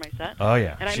directly after my set. Oh,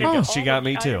 yeah. And I She- missed she all got of-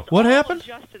 me, I too. missed What all of happened?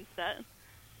 Justin's set.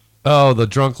 Oh, the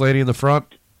drunk lady in the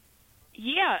front?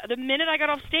 Yeah, the minute I got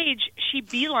off stage, she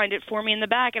beelined it for me in the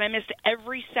back, and I missed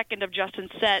every second of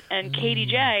Justin's set. And Katie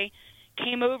J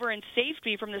came over and saved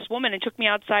me from this woman and took me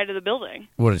outside of the building.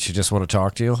 What, did she just want to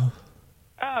talk to you?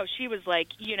 Oh, she was like,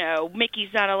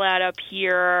 Mickey's not allowed up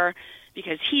here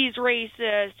because he's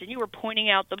racist, and you were pointing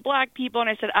out the black people. And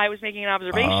I said I was making an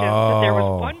observation that there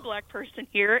Oh. was one black person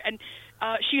here, and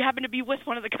she happened to be with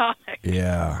one of the comics.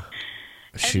 Yeah.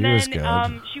 She and then was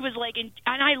good. she was like, and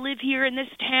I live here in this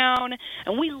town,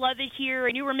 and we love it here,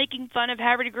 and you were making fun of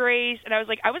Havre de Grace. And I was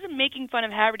like, I wasn't making fun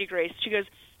of Havre de Grace. She goes,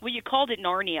 well, you called it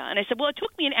Narnia. And I said, well, it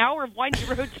took me an hour of winding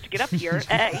roads to get up here,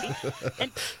 A.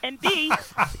 And B,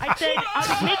 I said,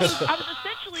 I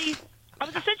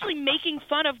was essentially making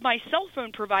fun of my cell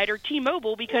phone provider,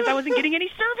 T-Mobile, because I wasn't getting any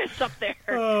service up there.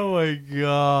 Oh, my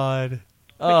God.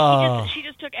 But she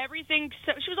just took everything.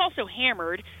 She was also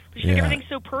hammered, but she took everything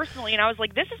so personally. And I was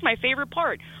like, "This is my favorite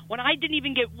part." When I didn't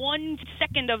even get 1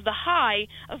 second of the high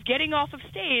of getting off of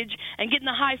stage and getting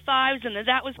the high fives, and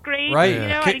that was great. Right. You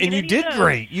know, I didn't And get you any did of those.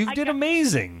 great. You I did got-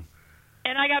 amazing.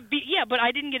 And I got beat. Yeah, but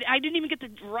I didn't even get to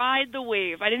ride the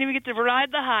wave. I didn't even get to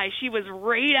ride the high. She was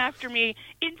right after me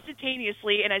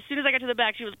instantaneously, and as soon as I got to the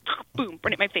back, she was boom,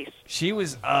 right at my face. She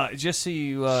was, just so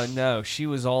you know, she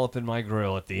was all up in my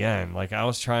grill at the end. Like, I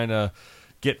was trying to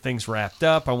get things wrapped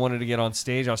up. I wanted to get on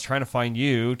stage. I was trying to find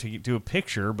you to do a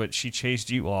picture, but she chased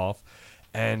you off.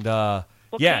 And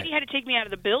Well, Katie had to take me out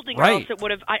of the building, or else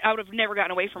I would have never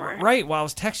gotten away from her. Right. While I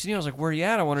was texting you, I was like, "Where are you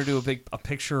at? I want to do a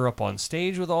picture up on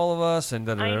stage with all of us." And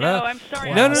I know. I'm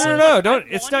sorry. No. Don't.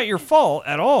 It's not your fault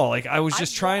at all. Like I was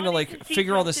just trying to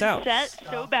figure all this out. Set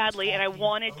so badly, and I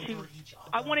wanted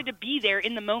to be there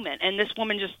in the moment, and this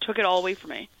woman just took it all away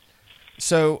from me.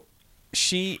 So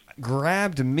she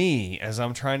grabbed me as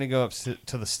I'm trying to go up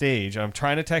to the stage. I'm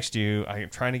trying to text you. I'm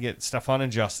trying to get Stefan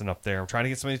and Justin up there. I'm trying to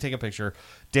get somebody to take a picture.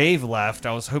 Dave left.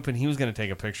 I was hoping he was going to take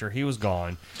a picture. He was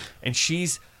gone. And she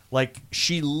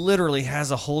literally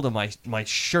has a hold of my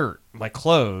shirt, my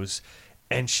clothes,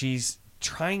 and she's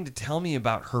trying to tell me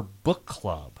about her book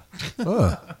club.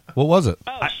 What was it?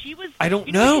 Oh, I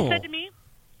don't know. What she said to me?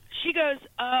 She goes,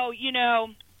 "Oh,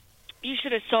 you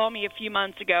should have saw me a few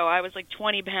months ago. I was like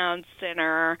 20 pounds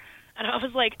thinner." And I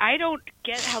was like, I don't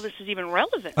get how this is even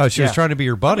relevant. Oh, she was trying to be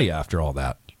your buddy after all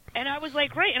that. And I was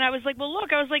like, right. And I was like, well,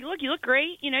 look, you look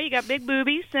great. You got big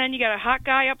boobies, and you got a hot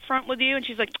guy up front with you. And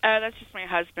she's like, oh, that's just my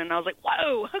husband. And I was like,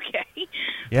 whoa, okay.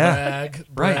 Yeah.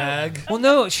 Brag. Well,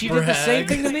 no, she did the same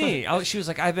thing to me. She was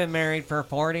like, I've been married for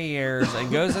 40 years, and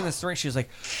goes in the story. She's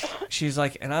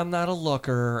like, and I'm not a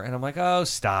looker. And I'm like, oh,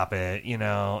 stop it,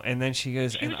 And then she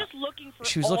goes, she was just looking for.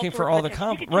 She was looking for all the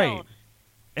compliments, right?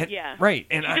 And, yeah. Right.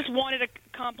 And she just wanted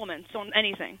compliments on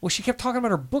anything. Well, she kept talking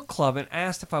about her book club and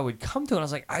asked if I would come to it. I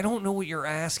was like, I don't know what you're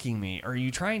asking me. Are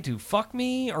you trying to fuck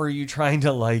me? Or are you trying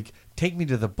to, take me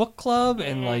to the book club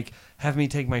and, have me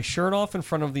take my shirt off in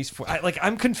front of these...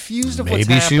 I'm confused of what's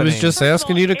happening. Maybe she was just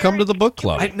asking you to come to the book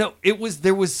club. No,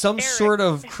 there was some sort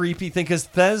of creepy thing, because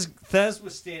Thez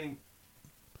was standing...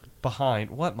 behind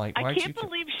what, Mike? I can't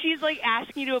believe she's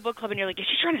asking you to a book club, and you're like, is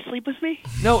she trying to sleep with me?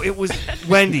 No, it was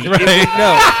Wendy. Right.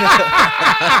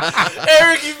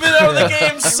 Eric, you've been out of the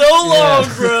game so long,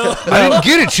 bro. I didn't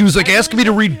get it. She was asking me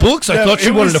to read books. I thought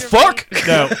she wanted to fuck.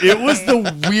 No, it was the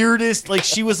weirdest.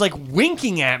 She was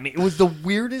winking at me. It was the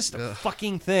weirdest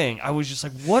fucking thing. I was just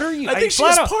like, what are you? I think she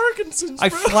has Parkinson's. Bro. I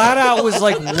flat out was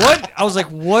like, what? I was like,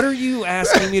 what are you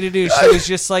asking me to do? She was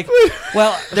just like,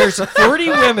 well, there's 40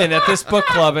 women at this book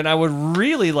club, and I would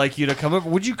really like you to come over.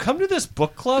 Would you come to this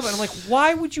book club? And I'm like,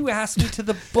 why would you ask me to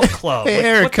the book club? Hey,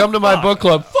 Eric, come to my book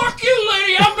club. Fuck you,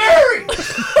 lady. I'm married.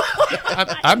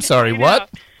 I'm sorry, what?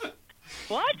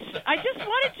 What? I just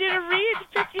wanted you to read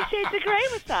 50 Shades of Grey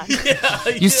with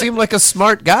us. You seem like a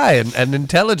smart guy and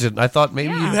intelligent. I thought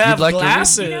maybe you'd like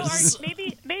glasses. to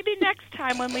read. Maybe next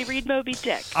time when we read Moby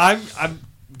Dick. I'm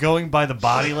going by the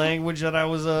body language that I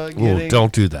was getting. Ooh,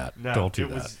 don't do that. No, don't do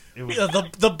that.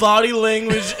 The body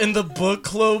language in the book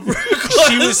club.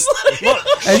 She was,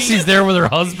 and she's there with her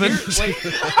husband.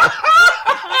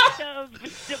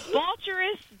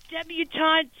 Debaucherous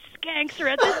debutante skanks are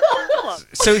at this book club.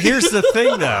 So here's the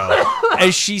thing, though.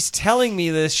 As she's telling me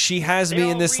this, she has me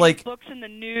in this books in the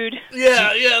nude.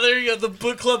 Yeah, there you go. The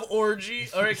book club orgy.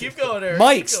 All right, keep going, Eric.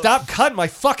 Mike, stop cutting my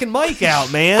fucking mic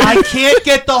out, man. I can't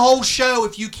get the whole show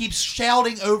if you keep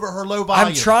shouting over her low volume.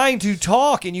 I'm trying to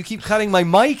talk, and you keep cutting my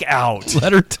mic out.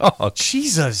 Let her talk.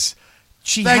 Jesus.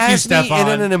 She Thank has you, me Stefan.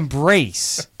 in an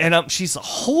embrace, and she's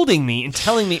holding me and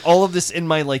telling me all of this in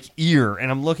my ear, and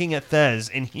I'm looking at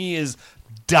Thez, and he is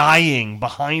dying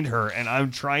behind her, and I'm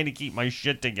trying to keep my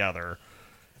shit together.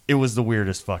 It was the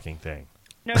weirdest fucking thing.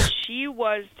 No, she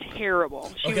was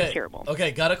terrible. She was terrible.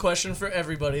 Okay, got a question for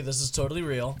everybody. This is totally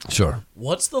real. Sure.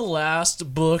 What's the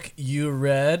last book you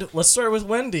read? Let's start with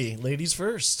Wendy. Ladies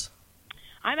first.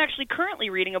 I'm actually currently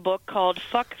reading a book called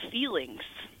Fuck Feelings.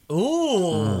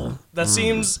 Ooh, that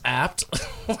seems apt.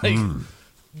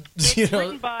 It's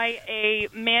written by a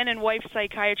man and wife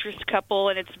psychiatrist couple,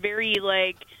 and it's very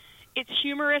it's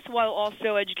humorous while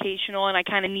also educational, and I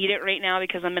kind of need it right now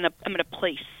because I'm in a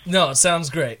place. No, it sounds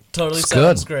great. Totally It's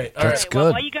sounds good. great. All That's right. good.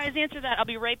 Well, while you guys answer that, I'll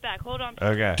be right back. Hold on.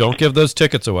 Okay. Don't give those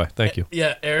tickets away. Thank you.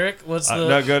 Yeah, Eric, what's the...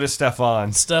 No, go to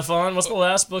Stefan. Stefan, what's the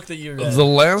last book that you read? The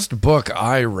last book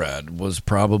I read was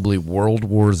probably World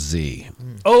War Z.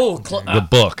 Oh, the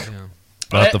book.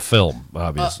 Not the film,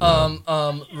 obviously.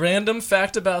 Random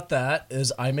fact about that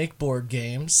is I make board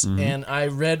games, and I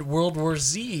read World War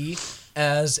Z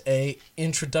as a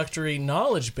introductory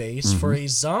knowledge base for a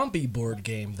zombie board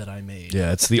game that I made.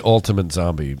 Yeah, it's the ultimate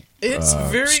zombie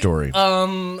story.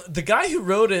 The guy who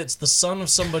wrote it's the son of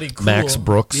somebody cool. Max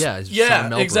Brooks. Yeah,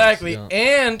 exactly. Brooks,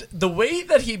 yeah. And the way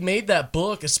that he made that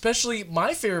book, especially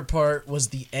my favorite part was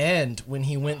the end when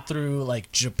he went through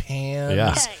Japan.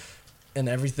 Yeah. Okay. and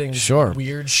everything Sure.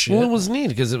 weird shit. Well, it was neat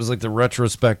because it was like the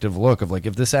retrospective look of like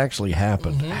if this actually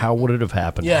happened, how would it have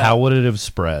happened? Yeah. How would it have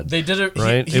spread? They did it.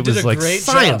 right. He it did was a like great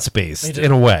science job. based He did-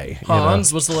 in a way. you know?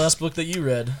 Hans, what's the last book that you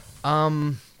read?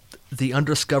 The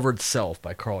Undiscovered Self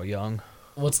by Carl Jung.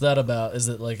 What's that about? Is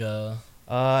it like a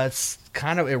It's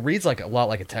kind of, it reads like a lot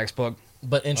like a textbook.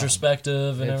 but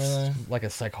introspective and It's everything? like a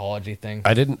psychology thing.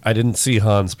 I didn't see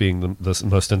Hans being the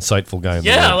most insightful guy in the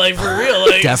Yeah, world. like for real.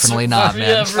 Like, Definitely not, man.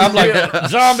 Yeah, for I'm real. like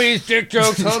zombies, dick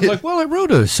jokes. Hans like, well, I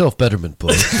wrote a self betterment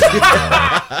book.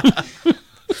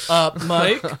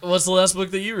 Mike, what's the last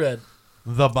book that you read?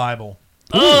 The Bible.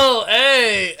 Oh,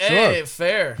 hey,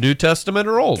 fair. New Testament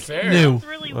or Old? Fair. New. It's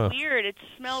really weird. It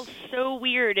smells so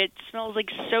weird. It smells like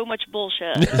so much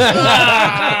bullshit.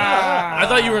 I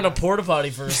thought you were in a porta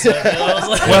potty for a second. I was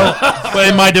like, Well,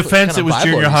 in my defense, it was Bible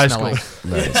junior you high smell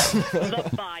school. like?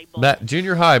 The Bible. Matt,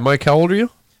 junior high. Mike, how old are you?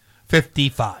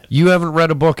 55. You haven't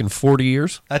read a book in 40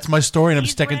 years? That's my story, and I'm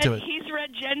He's sticking read, to it. He's read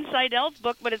Jen Seidel's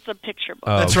book, but it's a picture book.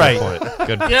 Oh, That's good right. point.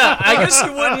 Good. yeah, I guess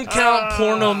you wouldn't count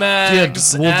porno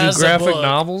mags Well, as do graphic a book.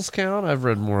 novels count? I've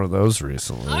read more of those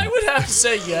recently. I would have to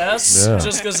say yes, Yeah.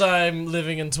 just because I'm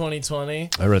living in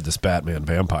 2020. I read this Batman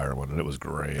vampire one, and it was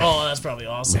great. Oh, that's probably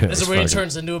awesome. Yeah, Is it's it where he fucking-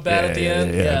 turns into a bat at the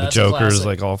end? Yeah, the that's a Joker's classic.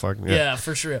 like all fucking. Yeah,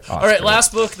 for sure. Oh, All right, great.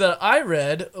 last book that I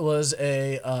read was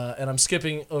and I'm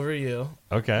skipping over you.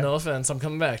 Okay. No offense, I'm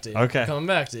coming back to you. Okay. I'm coming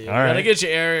back to you. All We gotta right. get you,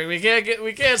 Eric.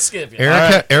 We can't skip you.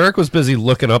 Eric was busy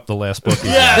looking up the last book.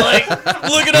 Yeah, like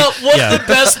looking up what's Yeah. the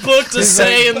best book to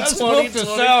say in 2020.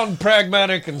 sound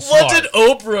pragmatic and What did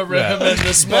Oprah recommend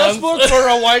this month? for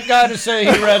a white guy to say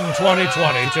he read in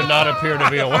 2020 to not appear to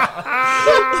be a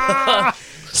white.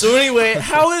 So anyway,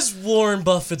 how is Warren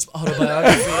Buffett's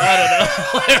autobiography? I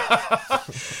don't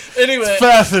know. Anyway,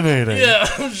 Fascinating. yeah,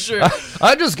 I'm sure.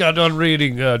 I just got done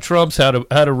reading Trump's How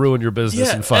to Ruin Your Business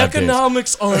Yeah, in 5 days.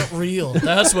 economics aren't real.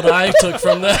 That's what I took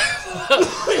from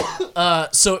that.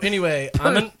 So anyway,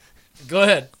 go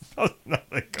ahead.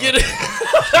 Get it.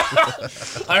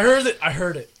 I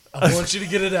heard it. I want you to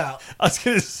get it out. I was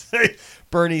going to say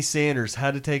Bernie Sanders,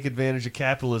 how to take advantage of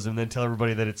capitalism, then tell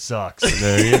everybody that it sucks.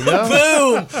 There you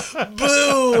go.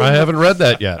 Boom. I haven't read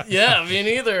that yet. Yeah, me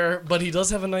neither. But he does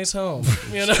have a nice home.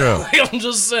 You know, true. Like, I'm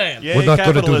just saying. Yay, We're not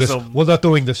going to do this. capitalism. We're not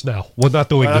doing this now. We're not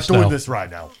doing I'm this not doing now. this right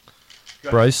now.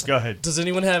 Bryce? Go ahead. Does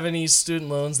anyone have any student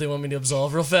loans they want me to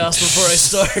absolve real fast before I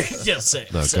start? Yes, same.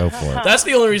 No, same. go for it. That's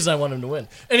the only reason I want him to win.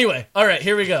 Anyway, all right,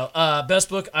 here we go. Best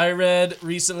book I read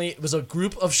recently. It was a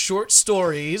group of short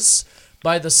stories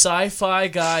by the sci-fi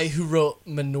guy who wrote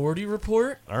Minority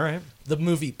Report, All right. the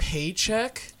movie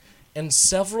Paycheck, and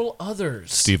several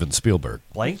others. Steven Spielberg.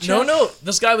 Blank check? No.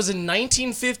 This guy was in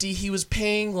 1950. He was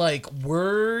paying like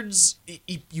words.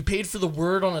 You paid for the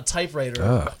word on a typewriter,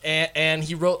 Ah. and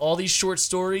he wrote all these short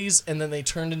stories, and then they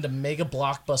turned into mega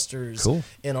blockbusters Cool.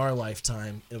 in our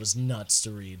lifetime. It was nuts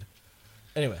to read.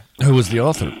 Anyway, Who was the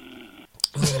author?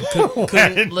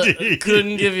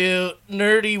 couldn't give you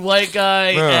nerdy white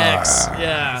guy X. Is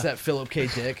Yeah, that Philip K.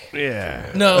 Dick?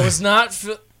 Yeah. no, it was not.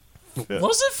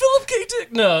 Was it Philip K.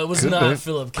 Dick? No, it was Could not be.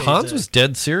 Philip K. Hans Dick. was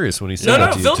dead serious when he said no,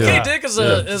 that to you, Philip too. K. Dick is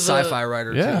a Sci-fi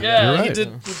writer, Yeah. too. Yeah, You're he right.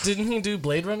 did. Didn't he do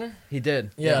Blade Runner? He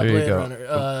did. Yeah, There you Blade go.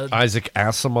 Runner. Isaac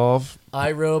Asimov.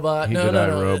 iRobot. He No, did no,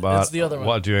 iRobot. It's the other one.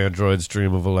 What do androids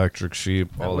dream of electric sheep?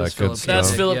 All was that good Philip K. stuff. That's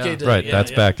Dick. Philip Yeah. K. Dick. Right, yeah,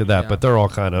 that's yeah. back to that, Yeah. but they're all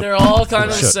kind of They're all kind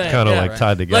of the same. kind of yeah. like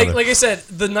tied together. Like I said,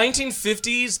 the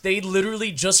 1950s, they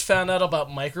literally just found out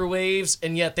about microwaves,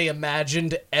 and yet they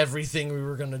imagined everything we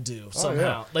were gonna do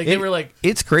somehow. Like they were like,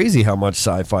 it's crazy how much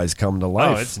sci-fi's come to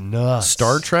life. Oh, it's nuts.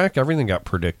 Star Trek, everything got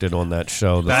predicted on that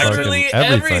show. The literally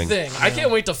fucking everything. I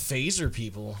can't wait to phaser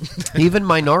people. Even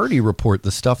Minority Report,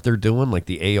 the stuff they're doing, like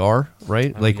the AR,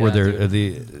 right? Like where yeah,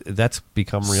 they're that's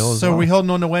become real as So well. are we holding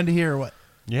on to Wendy here or what?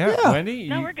 Yeah, Wendy?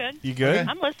 No, you- we're good. You good?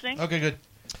 I'm listening. Okay, good.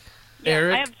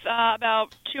 Eric, I have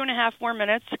about 2.5 more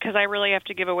minutes because I really have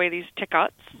to give away these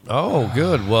tickets. Oh,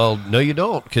 good. Well, no, you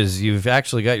don't, because you've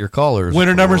actually got your callers.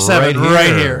 Winner number 7,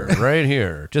 right here. Right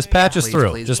here. Just patch us Please, through.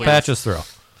 please, Just please. patch us through.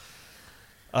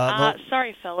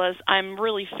 Sorry, fellas. I'm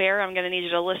really fair. I'm going to need you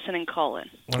to listen and call in.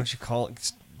 Why don't you call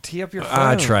it? Tee up your phone.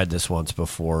 I tried this once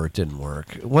before. It didn't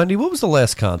work. Wendy, what was the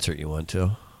last concert you went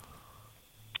to?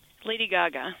 Lady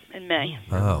Gaga in May.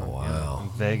 Oh, wow.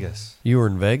 Vegas. You were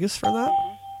in Vegas for that?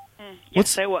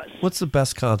 Yes, I was. What's the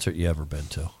best concert you ever been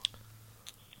to?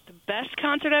 The best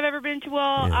concert I've ever been to?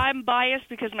 Well, Yeah. I'm biased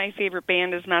because my favorite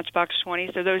band is Matchbox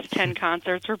 20, so those 10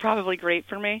 concerts were probably great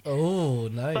for me. oh,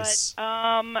 nice. But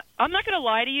I'm not going to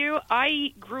lie to you.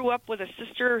 I grew up with a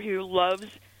sister who loves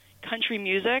country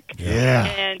music. Yeah.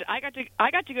 And I got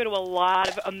to go to a lot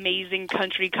of amazing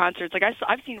country concerts. Like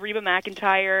I've seen Reba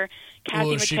McEntire,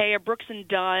 Kathy McKay, Brooks and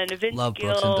Dunn, Vince Love Gill,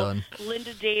 Brooks and Dunn.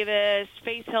 Linda Davis,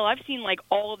 Faith Hill. I've seen like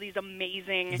all of these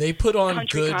amazing. They put on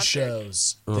country good concerts.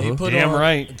 shows. Uh-huh. Damn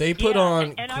right. They put Yeah,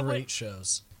 on and I great would-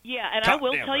 shows. Yeah, and I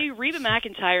will tell you, Reba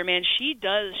McEntire, man, she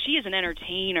is an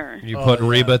entertainer. You putting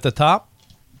Reba at the top?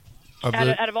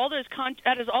 Out of all those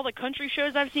out of all the country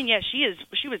shows I've seen, yeah, she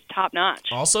was top notch.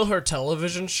 Also, her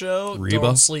television show, Reba?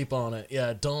 don't sleep on it.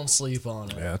 Yeah, don't sleep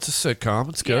on it. Yeah, it's a sitcom.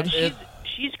 It's good.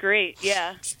 She's great.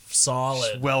 Yeah,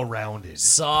 Solid. Well-rounded.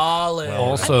 Solid.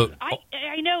 Also,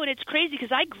 I know, and it's crazy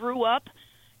because I grew up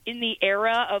in the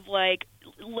era of like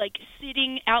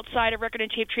sitting outside of record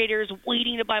and tape traders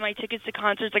waiting to buy my tickets to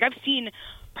concerts. Like I've seen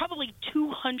probably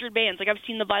 200 bands. Like I've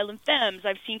seen the Violent Femmes,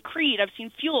 I've seen Creed, I've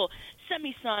seen Fuel,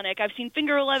 Semisonic, I've seen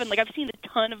Finger 11. Like I've seen a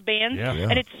ton of bands,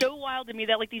 and it's so wild to me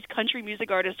that like these country music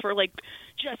artists were like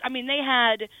they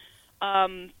had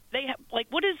like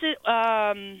what is it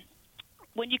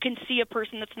when you can see a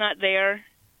person that's not there?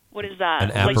 What is that?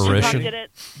 An apparition? Like, did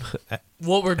it?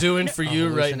 What we're doing for you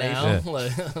right now.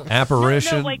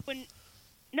 Apparition.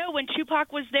 No, like when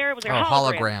Tupac was there, it was like a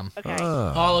hologram. Okay.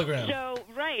 Hologram. So,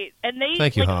 right. And they...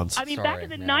 Thank you, Hans. I mean, back in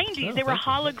the 90s, they were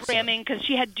hologramming because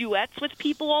she had duets with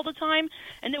people all the time,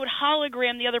 and they would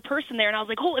hologram the other person there, and I was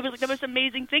like, oh, it was like the most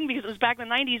amazing thing because it was back in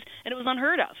the 90s, and it was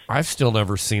unheard of. I've still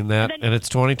never seen that, and it's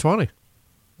 2020.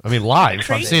 I mean, live.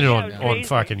 I've seen it on crazy.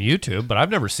 fucking YouTube, but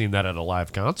I've never seen that at a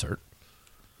live concert.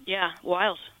 Yeah,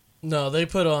 wild. No, they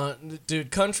put on... Dude,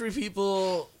 country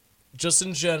people, just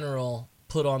in general,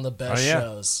 put on the best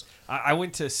shows. I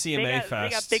went to CMA Fest. They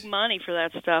got big money for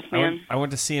that stuff, man. I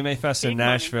went to CMA Fest in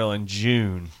Nashville in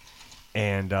June,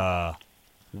 and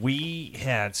we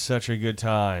had such a good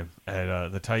time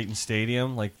at the Titan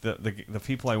Stadium. Like the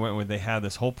people I went with, they had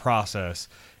this whole process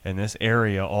in this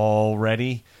area all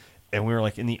ready, and we were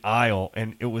like in the aisle,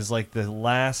 and it was like the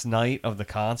last night of the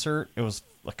concert. It was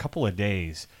a couple of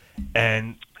days,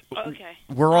 and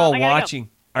we're all watching.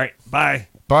 All right, bye.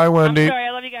 Bye, Wendy. I'm sorry,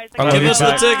 I love you guys. Give us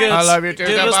the tickets. I love you too.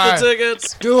 Give us the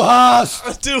tickets. Du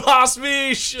hast. Du hast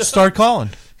mich. Start calling.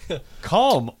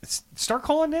 Call them. Start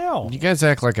calling now. You guys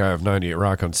act like I have 98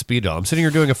 Rock on speed dial. I'm sitting here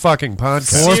doing a fucking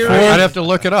podcast. Siri. I'd have to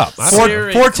look it up.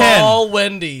 Siri, 410. call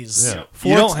Wendy's. Yeah.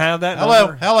 You don't have that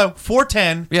number? Hello.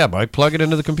 410. Yeah, Mike, plug it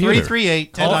into the computer.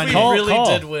 338 We 1098.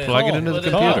 really did win. Plug it into the But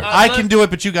computer. I can do it,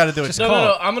 but you got to do it.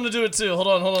 No. I'm going to do it too. Hold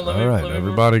on. Let me, All right, let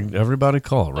me everybody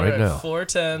call right now.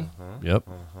 410. Yep.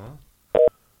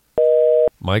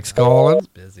 Mike's calling.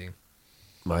 Busy.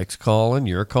 Mike's calling.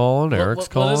 You're calling. Eric's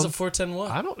calling. What is it? 410 what?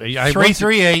 I don't.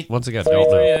 338 Once again, don't know.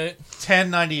 338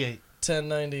 1098.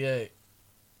 1098.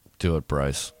 Do it,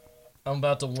 Bryce. I'm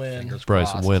about to win. Bryce,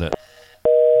 crossed. win it.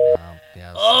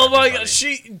 Yeah, Oh my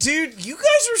everybody. god, dude, you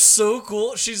guys are so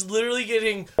cool. She's literally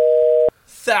getting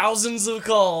thousands of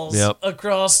calls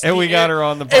across. And the we got air. her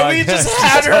on the And we podcast. just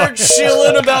had her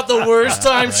chilling about the worst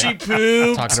time she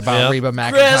pooped. Talking about Reba Chris,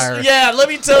 McEntire. yeah, let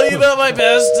me tell you about my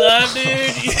best time,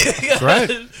 dude. That's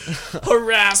right.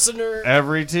 Harassing her.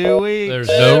 Every 2 weeks. There's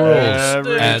no rules.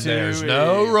 Every And 2 there's weeks.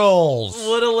 no rules.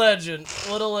 What a legend.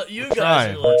 You guys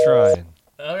Trying. are We're legends. trying.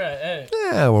 All right, hey.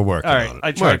 Yeah, we're working All on right. it.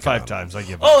 I tried Working 5 on it. times. I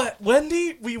give up. Oh,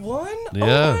 Wendy, we won? Yeah.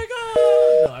 Oh my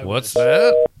god. No, I What's wish.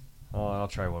 that? Oh, I'll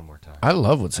try one more time. I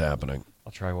love what's happening.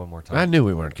 I'll try one more I time. knew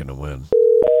we weren't going to win.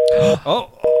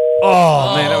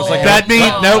 Oh, man, that was like That means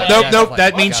nope. Like,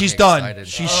 That got means me she's done. excited.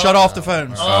 She's shut off the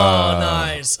phones. Oh,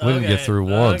 nice. we didn't get Okay, through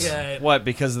once. Okay. what?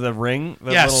 Because of the ring?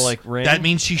 The Yes. little like ring. That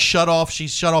means she's shut off.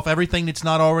 She's shut off everything that's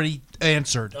not already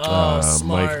answered. Oh,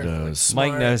 smart. Mike knows.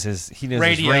 Mike knows his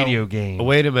Radio. radio game.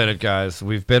 Wait a minute, guys.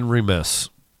 We've been remiss.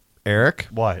 Eric,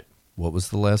 What? what was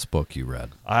the last book you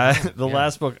read? The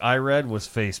last book I read was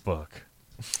Facebook.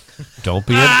 Don't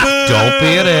be an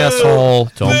asshole.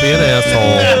 Don't be an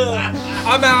asshole.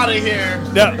 I'm out of here.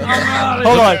 No,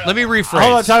 hold on. Let me rephrase.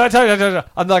 Hold on. Time.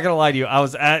 I'm not gonna lie to you. I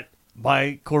was at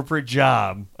my corporate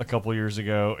job a couple years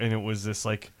ago, and it was this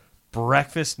like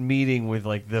breakfast meeting with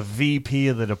like the VP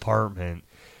of the department,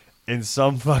 and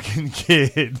some fucking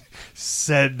kid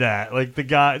said that like the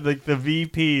guy, like the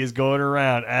VP is going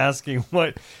around asking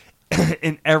what,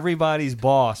 and everybody's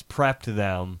boss prepped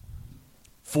them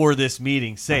for this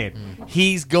meeting, saying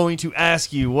he's going to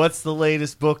ask you what's the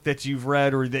latest book that you've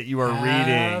read or that you are reading.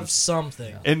 Have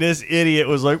something. And this idiot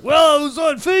was like, "Well, I was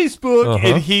on Facebook," Uh-huh.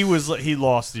 and he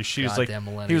lost his shit. Goddamn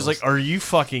He was like, millennials. "Are you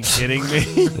fucking kidding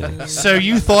me?" So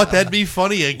you thought that'd be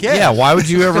funny again? Yeah, why would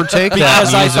you ever take that Because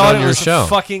and I use it thut on it your was show?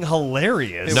 fucking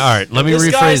hilarious. All right, let me This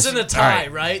rephrase. guy's in a tie, All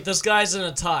right. right? This guy's in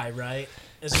a tie, right?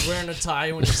 Is he wearing a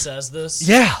tie when he says this?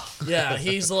 Yeah. Yeah,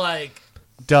 he's like,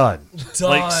 Done.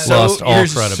 Done. Lost all you're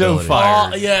credibility. So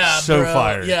fired. Yeah, so bro.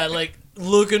 fired. Yeah, like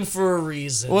looking for a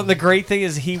reason. Well, the great thing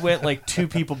is he went like 2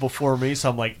 people before me, so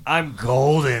I'm like, I'm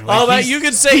golden. Like, Oh, man, he's- you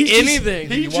can say he just- anything.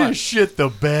 He you just want. shit the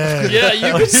bed. Yeah,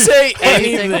 you can say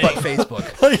Anything anything. but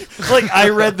Facebook. like I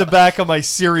read the back of my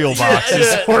cereal box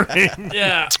this morning.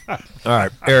 Yeah. All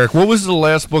right, Eric. What was the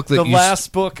last book that The you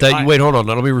last book that I- you wait? Hold on.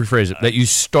 Let me rephrase it. That you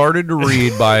started to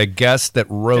read by a guest that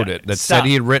wrote it. That Stop. said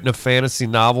he had written a fantasy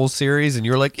novel series, and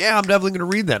you're like, yeah, I'm definitely going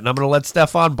to read that, and I'm going to let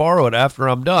Stefan borrow it after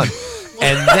I'm done.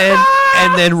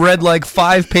 and then read like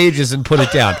 5 pages and put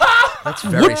it down. That's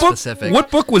very specific.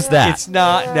 What book was that? It's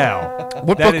not now.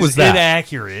 What That book is was that?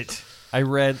 Inaccurate. I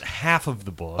read half of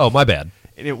the book. Oh, my bad.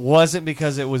 And it wasn't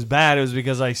because it was bad. It was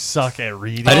because I suck at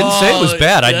reading. I didn't say it was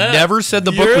bad. yeah. I never said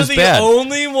the book You're was bad. the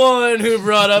only one who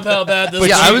brought up how bad this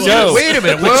yeah, book I was. No. Wait a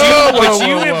minute. But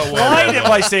you implied it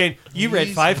by saying you read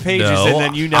 5 pages No, and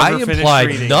then you never I finished implied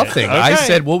reading nothing. it. I Okay.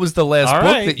 said, what was the last All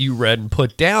book right. that you read and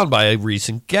put down by a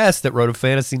recent guest that wrote a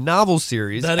fantasy novel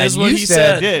series? That is and what you he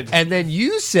said. Did. And then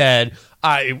you said,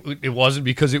 it wasn't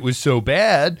because it was so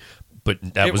bad, but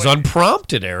that It was wa-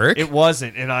 unprompted, Eric. It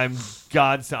wasn't, and I'm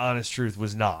God's honest truth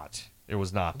was not. It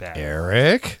was not bad.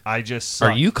 Eric, I just are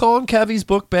sucked. you calling Kevy's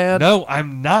book bad? No,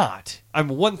 I'm not. I'm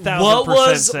 1,000%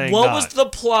 What saying what not. was the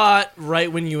plot right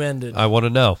when you ended? I want to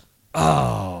know.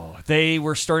 Oh, they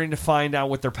were starting to find out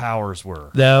what their powers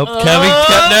were. No,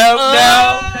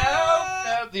 no.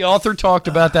 The author talked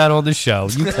about that on the show.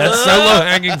 That's so low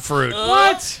hanging fruit.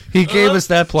 What? He gave us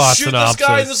that plot Shoot synopsis. this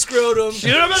guy in the scrotum. Shoot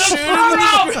him in the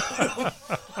scrotum.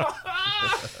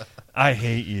 I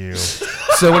hate you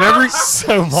So whenever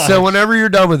so much. So whenever you're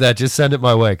done with that, just send it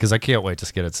my way because I can't wait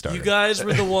to get it started. You guys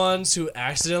were the ones who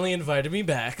accidentally invited me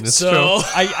back. That's so true.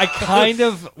 I kind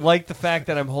of like the fact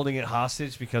that I'm holding it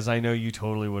hostage because I know you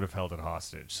totally would have held it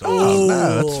hostage. So, Ooh,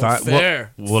 that's fine.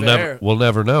 Fair. We'll fair.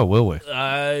 never know, will we?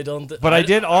 I don't. but I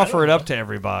did offer don't it up know. to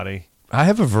everybody. I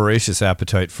have a voracious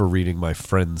appetite for reading my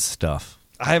friends' stuff.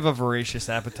 I have a voracious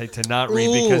appetite to not read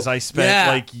Ooh, because I spent yeah.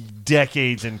 like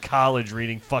decades in college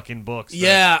reading fucking books.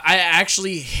 Yeah, I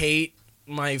actually hate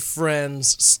my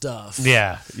friends' stuff.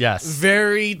 Yeah. Yes.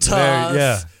 Very tough.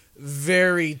 yeah.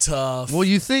 Very tough. Well,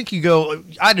 you think you go,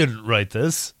 I didn't write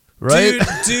this, right?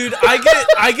 Dude,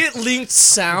 I get linked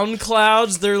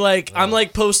SoundClouds. They're like, I'm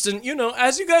like posting,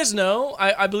 as you guys know,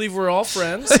 I believe we're all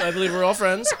friends.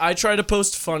 I try to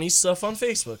post funny stuff on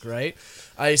Facebook, right?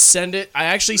 I send it.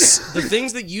 The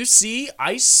things that you see,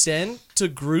 I send to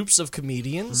groups of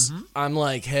comedians. I'm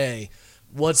like, hey,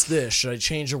 what's this? Should I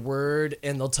change a word?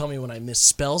 And they'll tell me when I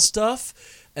misspell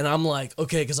stuff. And I'm like,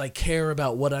 okay, because I care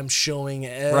about what I'm showing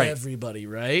everybody,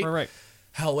 right? Right.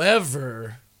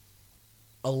 However,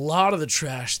 a lot of the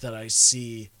trash that I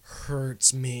see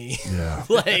hurts me. Yeah.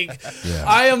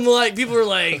 I am like, people are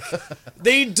like,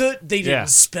 they didn't Yeah.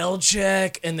 spell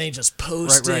check and they just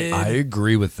posted. I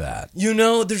agree with that.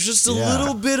 There's just a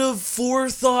little bit of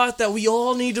forethought that we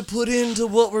all need to put into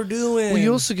what we're doing. Well,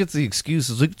 you also get the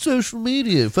excuses like social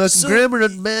media, fucking So- grammar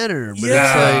doesn't matter. But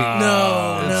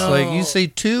yeah, it's like you say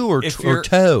two or If or you're-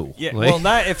 toe. Yeah. Like- Well,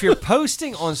 not if you're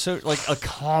posting on like a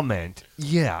comment.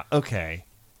 Yeah. Okay.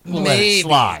 We'll let it Maybe.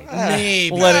 slide.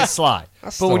 Maybe. We'll let it slide.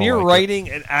 But still when you're like it. writing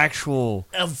an actual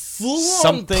A full-on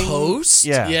something- post?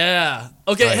 yeah. Yeah.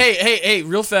 Okay, Right. hey,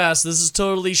 real fast. This is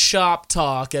totally shop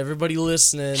talk. Everybody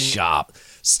listening. Shop.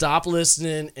 Stop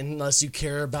listening unless you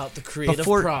care about the creative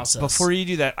process. Before you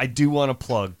do that, I do want to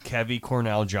plug Kevy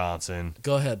Cornell Johnson,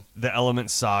 Go ahead. The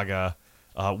Element Saga.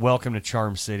 Welcome to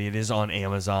Charm City. It is on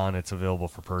Amazon. It's available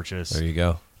for purchase. There you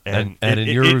go. And And it-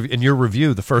 in your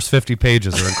review, the first 50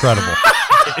 pages are incredible.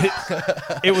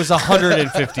 It was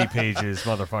 150 pages,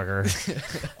 motherfucker.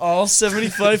 All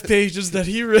 75 pages that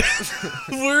he read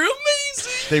were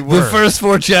amazing. They were. The first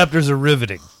 4 chapters are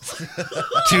riveting.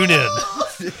 Tune in.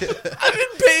 I'm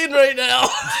in pain right now.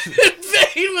 I'm in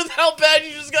pain with how bad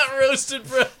you just got roasted,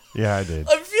 bro. Yeah, I did.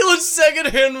 I'm feeling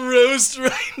secondhand roast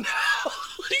right now.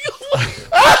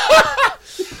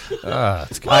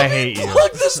 I hate you.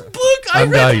 Plug this book I read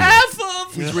valuable. half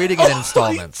of. He's reading it in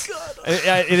installments.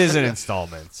 It is in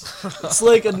installments. It's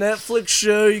like a Netflix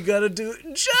show. You got to do it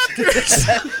in chapters.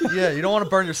 Yeah, you don't want to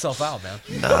burn yourself out, man.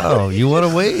 No, you want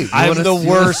to wait. I'm the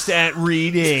worst at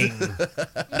reading.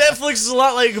 Netflix is a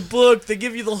lot like a book. They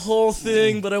give you the whole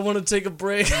thing, but I want to take a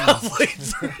break halfway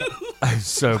through. I'm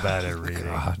so bad at reading.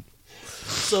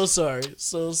 So sorry.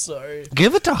 So sorry.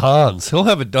 Give it to Hans. He'll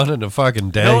have it done in a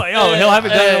fucking day. He'll have it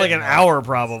done in like an hour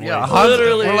probably. Yeah, Hans,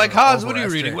 Literally. we're like, Hans, what are you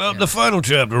reading? Well, the final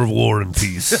chapter of War and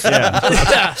Peace.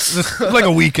 It's like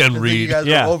a weekend You read. guys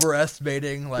Yeah. are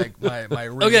overestimating like my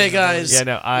reading Okay, guys. Yeah,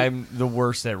 no, I'm the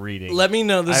worst at reading. Let me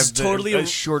know. I This have is totally the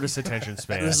shortest attention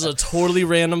span. This is a totally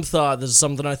random thought. This is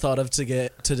something I thought of to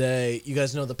get today. You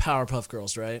guys know the Powerpuff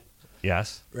Girls, right?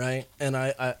 Yes. Right? And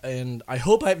I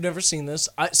hope I've never seen this.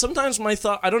 Sometimes my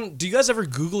thought, I don't. Do you guys ever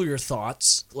Google your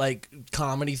thoughts, like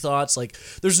comedy thoughts? Like,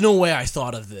 there's no way I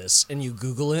thought of this, and you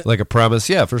Google it. Like a premise,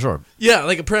 yeah, for sure. Yeah,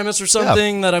 like a premise or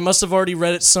something that I must have already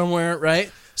read it somewhere,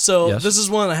 right? So Yes. this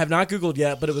is one I have not Googled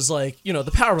yet, but it was like, the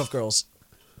Powerpuff Girls.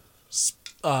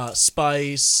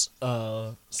 Spice,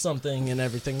 something and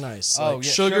everything nice. Oh, Like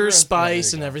yeah, sugar, sugar, spice,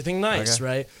 there you and go. everything nice, Okay.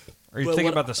 right? Are you But thinking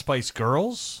what- about the Spice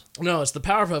Girls? No, it's the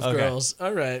Powerpuff Okay. Girls.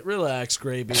 All right, relax,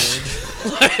 Graybeard.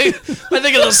 I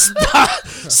think of the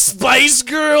Spice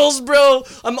Girls, bro.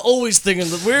 I'm always thinking,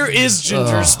 where is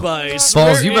Ginger Spice?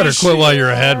 Balls, Where you better is quit she? while you're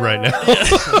ahead right now.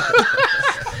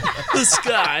 This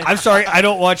guy. I'm sorry, I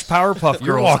don't watch Powerpuff Girls.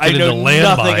 You're walking I know into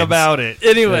nothing landmines. about it.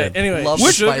 Anyway. Love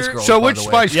Which Spice Girls. So by which the way.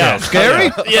 Spice Yeah. Girl?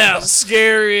 Scary? Yeah,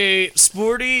 scary,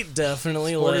 sporty,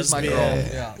 definitely Sporty's my lesbian, girl.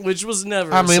 Yeah. which was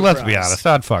never. I a mean, let's be surprise. honest.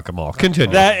 I'd fuck them all.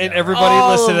 Continue. That and everybody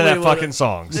All listen to of that me fucking would-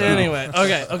 song. So. Anyway,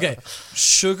 okay.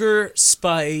 Sugar,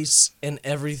 spice, and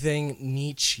everything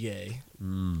Nietzsche.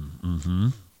 Mm-hmm.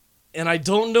 And I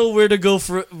don't know where to go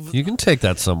for. You can take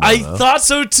that somewhere. I though. thought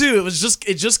so too.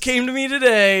 It just came to me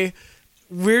today.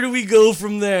 Where do we go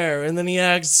from there? And then he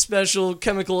acts special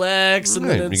chemical X, and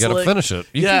Right, then you it's got to like, finish it.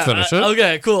 You yeah, can finish it.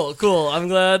 Okay, cool. I'm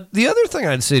glad. The other thing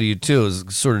I'd say to you too is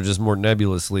sort of just more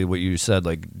nebulously what you said.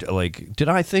 Like, did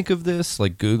I think of this?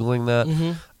 Like Googling that.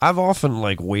 Mm-hmm. I've often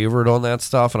like wavered on that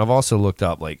stuff, and I've also looked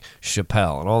up like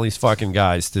Chappelle and all these fucking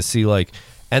guys to see like,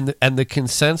 and the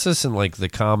consensus in like the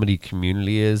comedy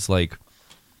community is like,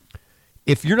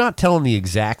 if you're not telling the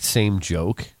exact same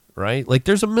joke. Right? Like,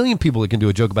 there's a million people that can do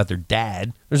a joke about their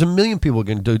dad. There's a million people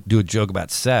that can do a joke about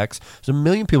sex. There's a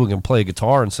million people who can play a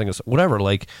guitar and sing a whatever.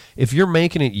 Like, if you're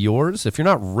making it yours, if you're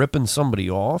not ripping somebody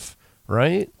off,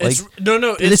 right? Like,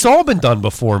 it's all been done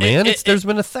before, man. There's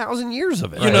been 1,000 years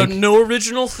of it. You know, no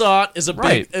original thought is a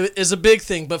Right. big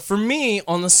thing. But for me,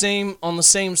 on the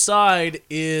same side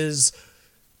is.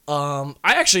 I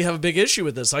actually have a big issue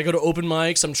with this. I go to open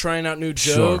mics, I'm trying out new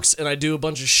jokes, and I do a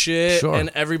bunch of shit, Sure. and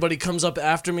everybody comes up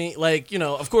after me. Like,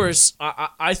 of course,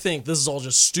 I think this is all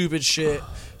just stupid shit,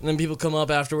 and then people come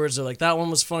up afterwards, they're like, that one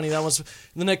was funny, and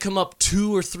then I come up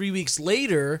 2 or 3 weeks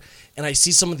later, and I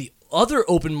see some of the other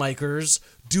open micers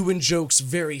doing jokes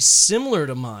very similar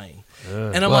to mine.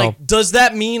 And I'm like, does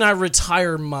that mean I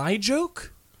retire my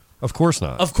joke? Of course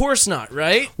not. Of course not,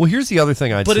 right? Well, here's the other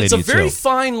thing I'd But say it's to a you, very too.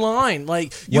 fine line.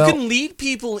 Like, you Well- can lead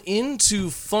people into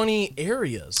funny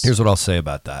areas. Here's what I'll say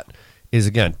about that. Is,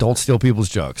 again, don't steal people's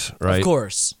jokes, right? Of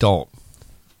course. Don't.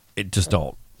 Just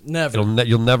don't. Never.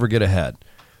 You'll never get ahead.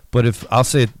 But if I'll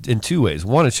say it in two ways.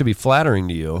 One, it should be flattering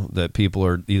to you that people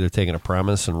are either taking a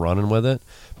premise and running with it.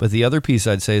 But the other piece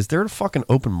I'd say is they're a fucking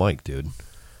open mic, dude.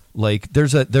 Like,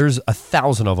 there's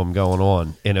 1,000 of them going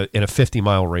on in a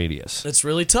 50-mile radius. It's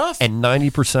really tough. And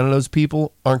 90% of those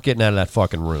people aren't getting out of that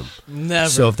fucking room. Never.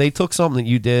 So if they took something that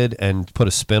you did and put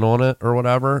a spin on it or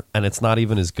whatever, and it's not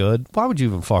even as good, why would you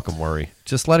even fucking worry?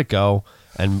 Just let it go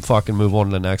and fucking move on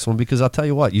to the next one. Because I'll tell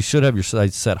you what, you should have your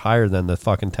sights set higher than the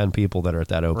fucking 10 people that are at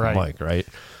that open Right. mic, right?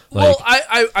 Well,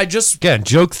 I just Again,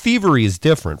 joke thievery is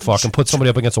different. Fucking put somebody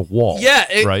up against a wall. yeah,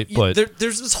 right? But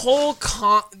there's this whole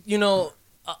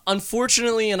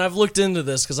unfortunately, and I've looked into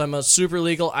this because I'm a super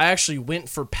legal. I actually went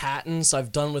for patents.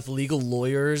 I've done with legal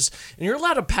lawyers, and you're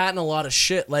allowed to patent a lot of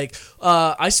shit. Like,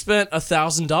 I spent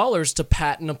 $1,000 to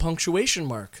patent a punctuation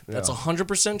mark. That's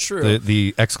 100% true.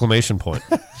 the exclamation point.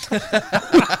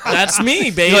 That's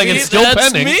me, baby. Like, it's still That's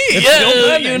pending. me. It's Yeah, still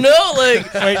pending. you know,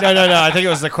 like, Wait, no. I think it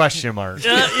was the question mark. you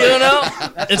know,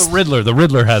 It's the Riddler. The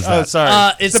Riddler has that. Oh,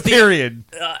 sorry. it's the period.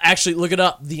 Actually, look it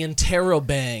up. The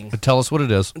Interrobang. Tell us what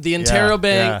it is. The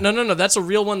Interrobang. Yeah. No. That's a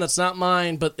real one. That's not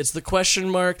mine, but it's the question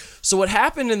mark. So what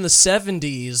happened in the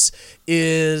 70s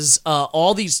is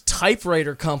all these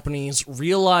typewriter companies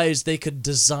realized they could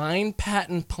design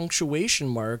patent punctuation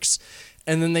marks,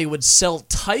 and then they would sell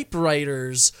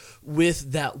typewriters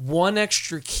with that one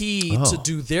extra key to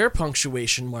do their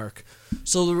punctuation mark.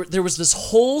 So there was this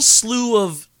whole slew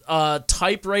of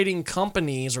typewriting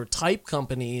companies or type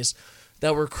companies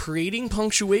that were creating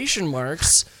punctuation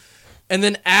marks. and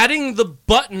then adding the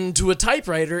button to a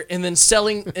typewriter, and then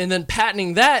selling, and then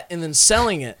patenting that, and then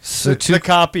selling it. So the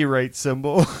copyright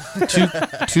symbol.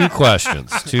 two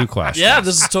questions. Yeah,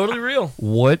 this is totally real.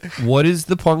 What is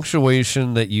the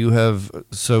punctuation that you have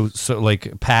so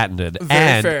like patented,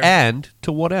 Very fair. and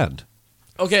to what end?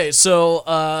 Okay, so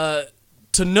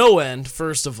to no end,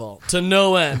 first of all. To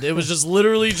no end. It was just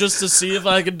literally just to see if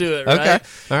I could do it, right? Okay,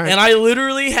 all right. And I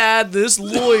literally had this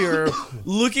lawyer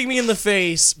looking me in the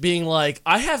face being like,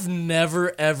 I have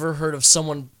never, ever heard of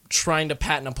someone trying to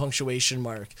patent a punctuation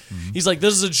mark. Mm-hmm. He's like,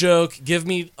 this is a joke. Give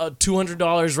me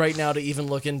 $200 right now to even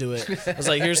look into it. I was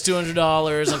like, here's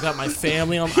 $200. I've got my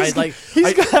family on.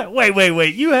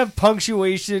 Wait. You have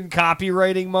punctuation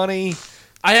copywriting money?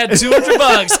 I had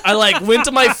 $200. I like went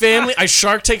to my family. I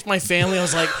Shark Tanked my family. I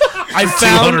was like, I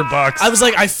found $200. I was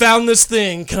like, I found this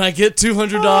thing. Can I get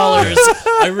 $200?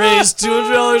 I raised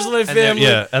 $200 to my family.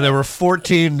 And there were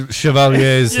 14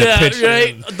 chevaliers that pitched right.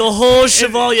 in. The whole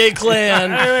Chevalier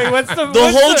clan. What's the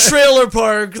whole trailer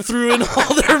park threw in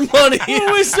all their money.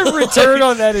 What was the return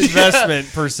on that investment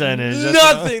percentage?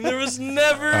 Nothing. There was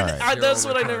never. That's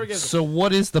what I never get. So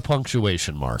what is the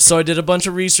punctuation mark? So I did a bunch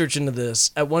of research into this.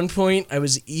 At one point, I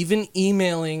was even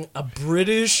emailing a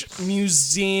British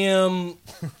museum.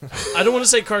 I don't want to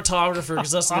say cartographer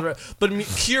because that's not right, but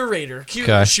curator.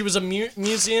 Okay. She was a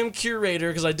museum curator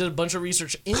because I did a bunch of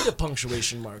research into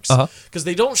punctuation marks because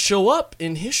they don't show up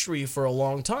in history for a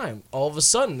long time. All of a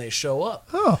sudden, they show up.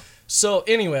 Oh. So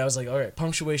anyway, I was like, all right,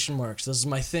 punctuation marks. This is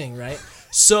my thing, right?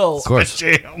 So Of course.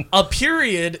 a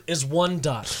period is 1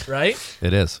 dot, right?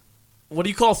 It is. What do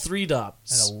you call 3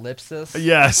 dots? An ellipsis.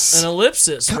 Yes. An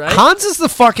ellipsis, right? Hans is the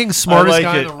fucking smartest I like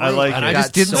guy it. in the room. I like and it. I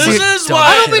just didn't This see is it. why-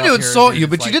 I don't mean to Up here, insult dude, you,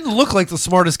 but it's you like- didn't look like the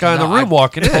smartest guy in the No, room I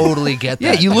walking in. Totally get that.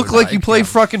 Yeah, you look dude. like you play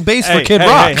fucking bass for Hey, Kid hey,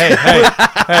 Rock.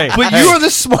 Hey, But you are the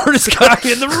smartest guy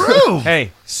in the room.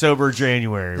 Hey, sober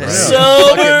January, right?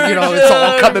 Sober You know, it's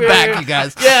all coming back, you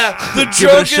guys. Yeah, the Give it a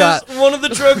drunkest, shot. one of the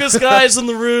drunkest guys in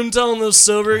the room telling the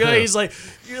sober guy, he's like,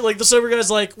 you're like the sober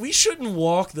guy's like, we shouldn't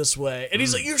walk this way, and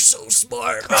he's like, you're so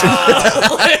smart.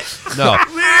 Like, No.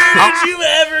 where did you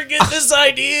ever get this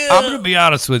idea? I'm going to be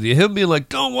honest with you. Him being like,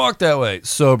 don't walk that way.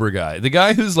 Sober guy. The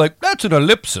guy who's like, that's an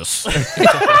ellipsis.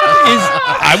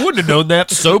 I wouldn't have known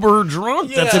that sober or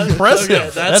drunk. Yeah, That's impressive. okay,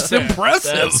 that's fair.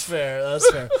 impressive. That's fair.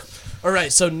 That's fair. All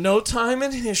right, so no time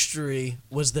in history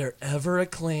was there ever a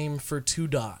claim for 2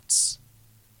 dots.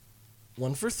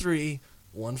 1 for 3,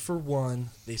 1 for 1.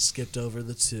 They skipped over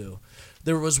the 2.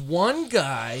 There was one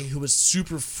guy who was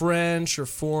super French or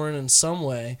foreign in some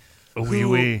way.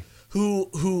 Oui.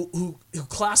 Who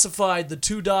classified the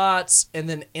 2 dots and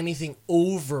then anything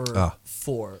over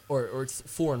 4 or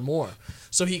 4 and more.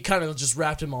 So he kind of just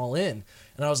wrapped them all in.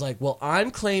 And I was like, well, I'm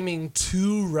claiming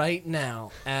 2 right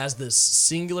now as this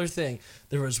singular thing.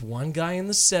 There was one guy in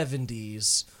the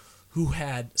 70s who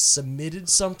had submitted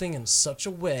something in such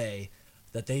a way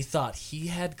that they thought he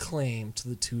had claim to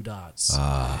the 2 dots.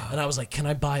 And I was like, can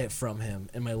I buy it from him?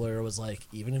 And my lawyer was like,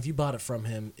 even if you bought it from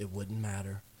him, it wouldn't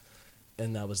matter.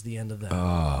 And that was the end of that.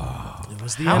 It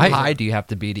was the How end of high it. do you have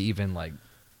to be to even like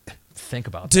think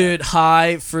about Dude,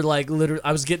 high for like literally,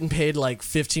 I was getting paid like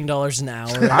 $15 an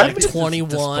hour, like 21.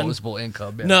 disposable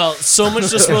income? Yeah. No, so much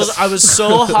disposable. I was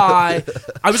so high.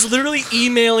 I was literally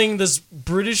emailing this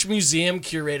British museum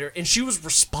curator, and she was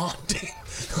responding.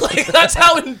 Like that's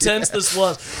how intense this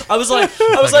was. I was like,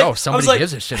 oh, somebody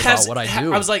gives a shit about has- what I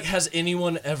do. I was like, has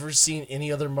anyone ever seen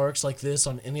any other marks like this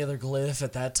on any other glyph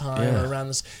at that time or around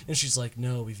this? And she's like,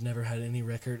 no, we've never had any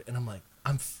record. And I'm like,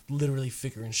 I'm literally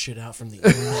figuring shit out from the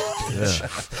internet,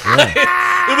 bitch.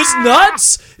 It was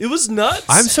nuts. It was nuts.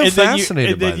 I'm so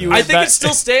fascinated by that. I think it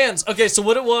still stands. Okay, so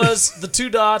what it was, the 2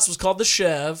 dots was called the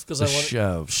Chev because I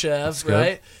wanted Chev, good.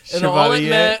 right? And all it Chevalier.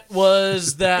 meant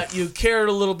was that you cared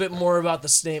a little bit more about the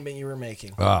statement you were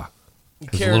making. You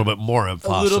There's a cared little bit more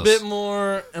emphasis. a little bit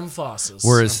more emphasis.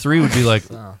 Whereas 3 would be like,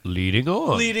 leading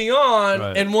on. leading on,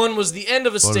 Right. and 1 was the end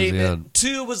of a the statement. end.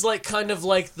 2 was like kind of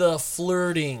like the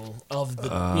flirting of the,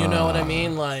 you know what I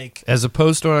mean? Like As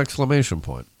opposed to an exclamation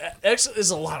point. X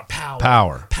is a lot of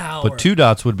power. Power. But 2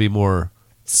 dots would be more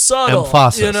subtle,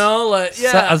 emphasis. you know, like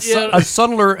yeah, a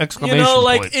subtler exclamation you know,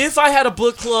 like point. if I had a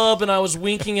book club and I was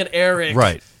winking at Eric,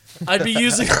 Right. I'd be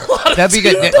using a lot of That'd be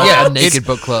good. 2 dots. Yeah, a naked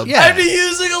book club. I'd be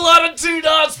using a lot of 2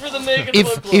 dots for the naked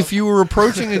book club. If you were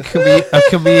approaching a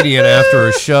comedian after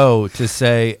a show to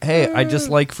say, hey, I'd just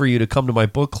like for you to come to my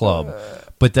book club,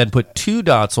 but then put 2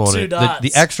 dots on Two it. dots.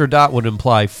 The extra dot would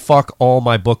imply "fuck all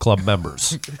my book club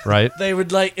members," right? They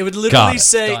would like it would Got literally it.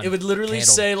 say Done. it would literally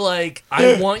Handled. say like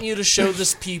I want you to show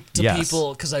this to Yes.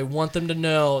 people because I want them to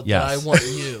know Yes. that I want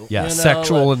you. Yeah, you know,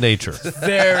 sexual like, in nature.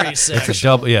 very sexual. It's a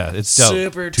double. Yeah, it's double.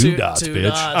 Super two dots, two bitch.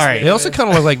 dots, All right. baby. They also kind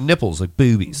of look like nipples, like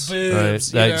boobies.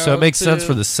 Boobs, right? you So know, it makes sense two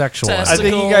for the sexual. I testicles.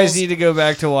 think you guys need to go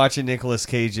back to watching Nicolas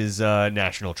Cage's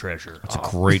National Treasure. It's a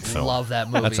great film. Love that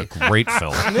movie. That's a great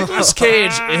film. Nicolas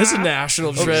Cage is a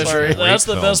national treasure. sorry. That's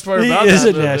the Great best film. part He about is that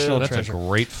a movie. national That's treasure. a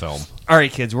great film. All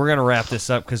right, kids, we're gonna wrap this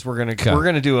up because we're Okay.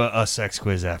 gonna do a sex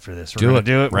quiz after this. We're Do gonna it.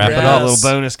 do it. Wrap We're it gonna up. do a little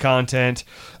bonus content.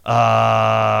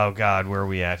 Oh God, where are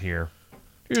we at here?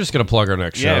 You're just gonna plug our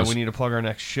next shows. Yeah, we need to plug our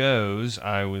next shows.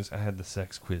 I had the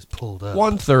sex quiz pulled up.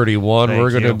 131. Thank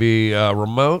We're going you. to be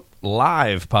remote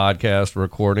live podcast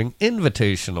recording,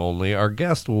 invitation only. Our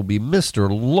guest will be Mr.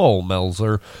 Lowell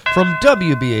Melzer from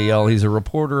WBAL. He's a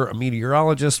reporter, a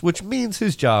meteorologist, which means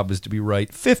his job is to be right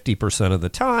 50% of the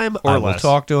time. Or I will less.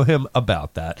 talk to him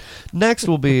about that. Next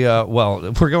will be,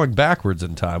 well, we're going backwards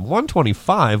in time.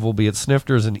 125 will be at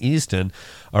Snifters in Easton.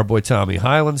 Our boy Tommy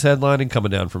Highland's headlining,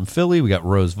 coming down from Philly. We got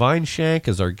Rose Vineshank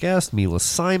as our guest, Mila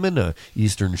Simon, a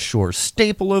Eastern Shore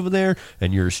staple over there,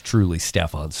 and yours truly,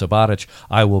 Stefan Sabatic.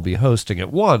 I will be hosting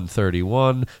at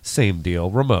 1:31, same deal,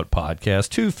 remote podcast.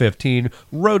 2:15,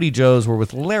 Roadie Joe's. We're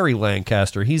with Larry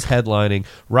Lancaster. He's headlining.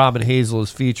 Robin Hazel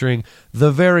is featuring.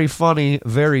 The very funny,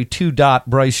 very 2-dot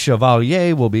Bryce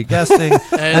Chevalier will be guesting. and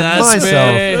that's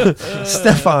myself,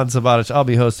 Stefan Sabatic, I'll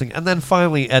be hosting. And then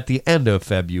finally, at the end of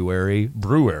February,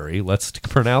 Brewery, let's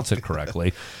pronounce it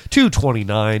correctly,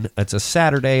 229. It's a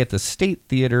Saturday at the State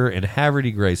Theater in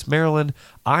Haverty Grace, Maryland.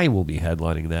 I will be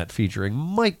headlining that, featuring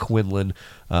Mike Quinlan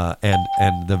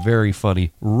and the very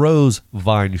funny Rose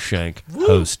Vineshank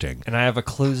hosting. And I have a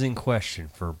closing question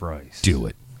for Bryce. Do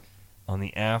it. On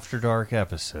the After Dark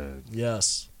episode,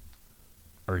 Yes.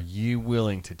 are you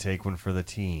willing to take one for the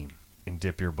team and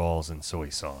dip your balls in soy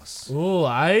sauce? Ooh,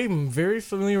 I'm very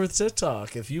familiar with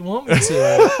TikTok. If you want me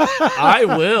to, I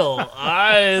will.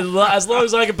 As long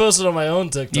as I can post it on my own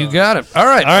TikTok. You got it. All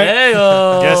right.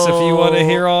 Hey-o. Guess if you want to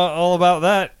hear all about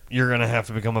that, you're going to have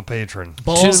to become a patron.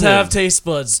 Balls Tune in. have taste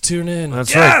buds. Tune in.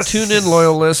 That's right. Tune in,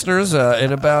 loyal listeners.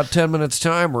 In about 10 minutes'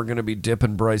 time, we're going to be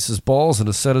dipping Bryce's balls in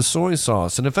a set of soy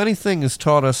sauce. And if anything has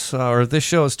taught us, or this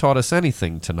show has taught us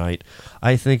anything tonight,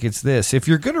 I think it's this. If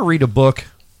you're going to read a book,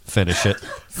 finish it.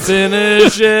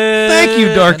 Finish it. Thank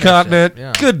you, Dark Continent.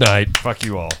 Yeah. Good night. Fuck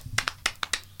you all.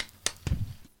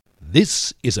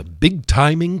 This is a Big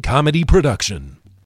Timing Comedy production.